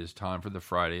rewarded. It is time for the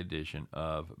Friday edition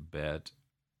of Bet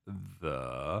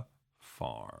the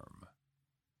Farm.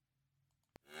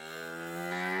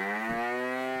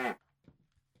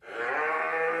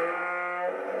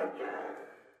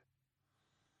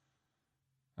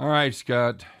 All right,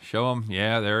 Scott, show him.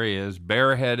 Yeah, there he is,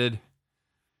 bareheaded.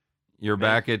 You're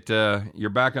back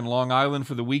in Long Island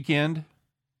for the weekend?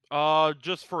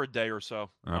 Just for a day or so.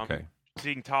 Okay.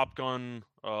 Seeing Top Gun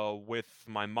with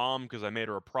my mom because I made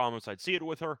her a promise I'd see it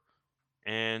with her.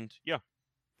 And yeah.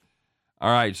 All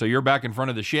right, so you're back in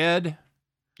front of the shed?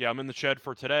 Yeah, I'm in the shed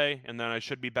for today, and then I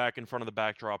should be back in front of the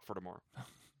backdrop for tomorrow.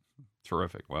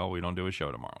 Terrific. Well, we don't do a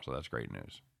show tomorrow, so that's great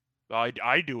news. I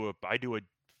do a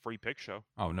free pick show.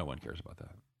 Oh, no one cares about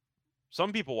that.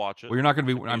 Some people watch it. Well, you're not going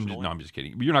to be. I'm just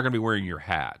kidding. But you're not going to be wearing your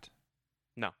hat.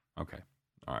 No. Okay.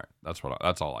 All right. That's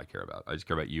all I care about. I just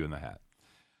care about you and the hat.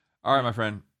 All right, my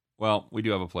friend. Well, we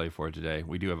do have a play for it today.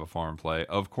 We do have a farm play.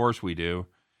 Of course we do.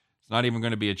 It's not even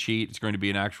going to be a cheat. It's going to be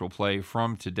an actual play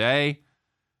from today.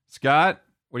 Scott,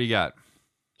 what do you got?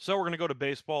 So we're going to go to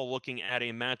baseball, looking at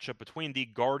a matchup between the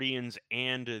Guardians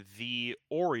and the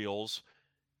Orioles.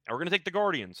 And we're going to take the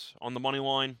Guardians on the money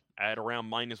line at around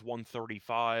minus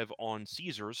 135 on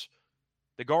Caesars.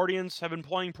 The Guardians have been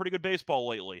playing pretty good baseball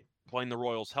lately. Playing the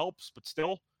Royals helps, but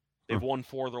still, they've won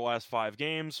 4 of their last 5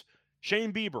 games.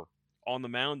 Shane Bieber on the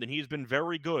mound, and he's been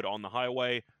very good on the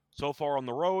highway. So far on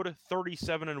the road,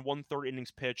 37 and 1/3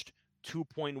 innings pitched,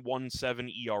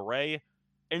 2.17 ERA.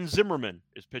 And Zimmerman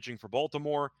is pitching for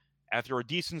Baltimore. After a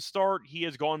decent start, he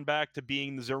has gone back to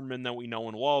being the Zimmerman that we know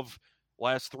and love.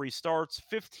 Last 3 starts,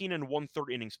 15 and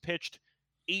 1/3 innings pitched,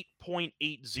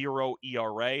 8.80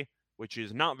 ERA, which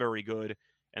is not very good.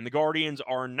 And the Guardians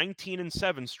are 19 and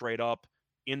 7 straight up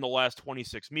in the last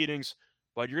 26 meetings.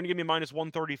 But you're going to give me minus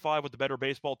 135 with the better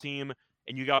baseball team,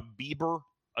 and you got Bieber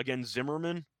against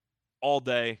Zimmerman all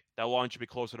day. That line should be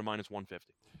closer to minus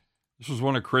 150. This was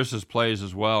one of Chris's plays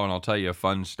as well, and I'll tell you a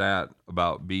fun stat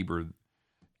about Bieber.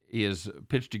 He has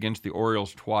pitched against the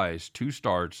Orioles twice, 2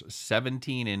 starts,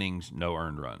 17 innings, no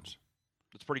earned runs.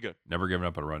 That's pretty good. Never given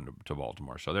up a run to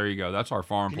Baltimore. So there you go. That's our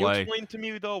farm Can play. you explain to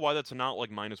me, though, why that's not like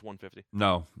minus 150?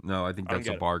 No, I think that's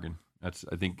a it. bargain. I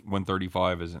think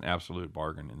 135 is an absolute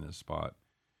bargain in this spot.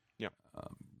 Yeah.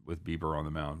 With Bieber on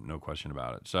the mound, no question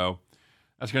about it. So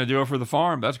that's going to do it for the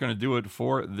farm. That's going to do it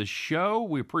for the show.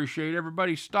 We appreciate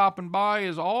everybody stopping by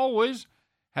as always.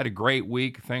 Had a great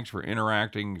week. Thanks for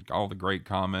interacting, all the great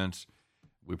comments.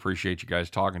 We appreciate you guys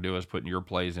talking to us, putting your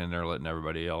plays in there, letting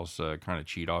everybody else kind of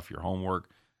cheat off your homework.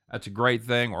 That's a great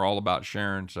thing. We're all about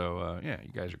sharing. So, yeah,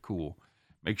 you guys are cool.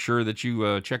 Make sure that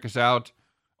you check us out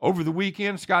over the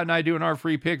weekend. Scott and I doing our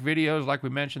free pick videos. Like we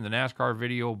mentioned, the NASCAR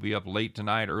video will be up late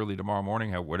tonight, early tomorrow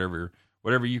morning,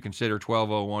 whatever you consider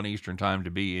 12:01 Eastern time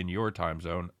to be in your time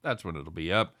zone. That's when it'll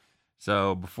be up.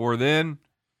 So before then,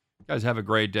 guys, have a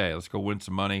great day. Let's go win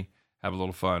some money, have a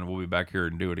little fun. We'll be back here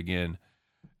and do it again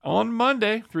on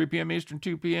Monday, 3 p.m. Eastern,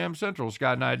 2 p.m. Central.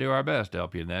 Scott and I do our best to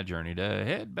help you in that journey to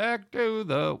head back to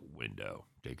the window.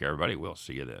 Take care, everybody. We'll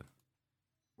see you then.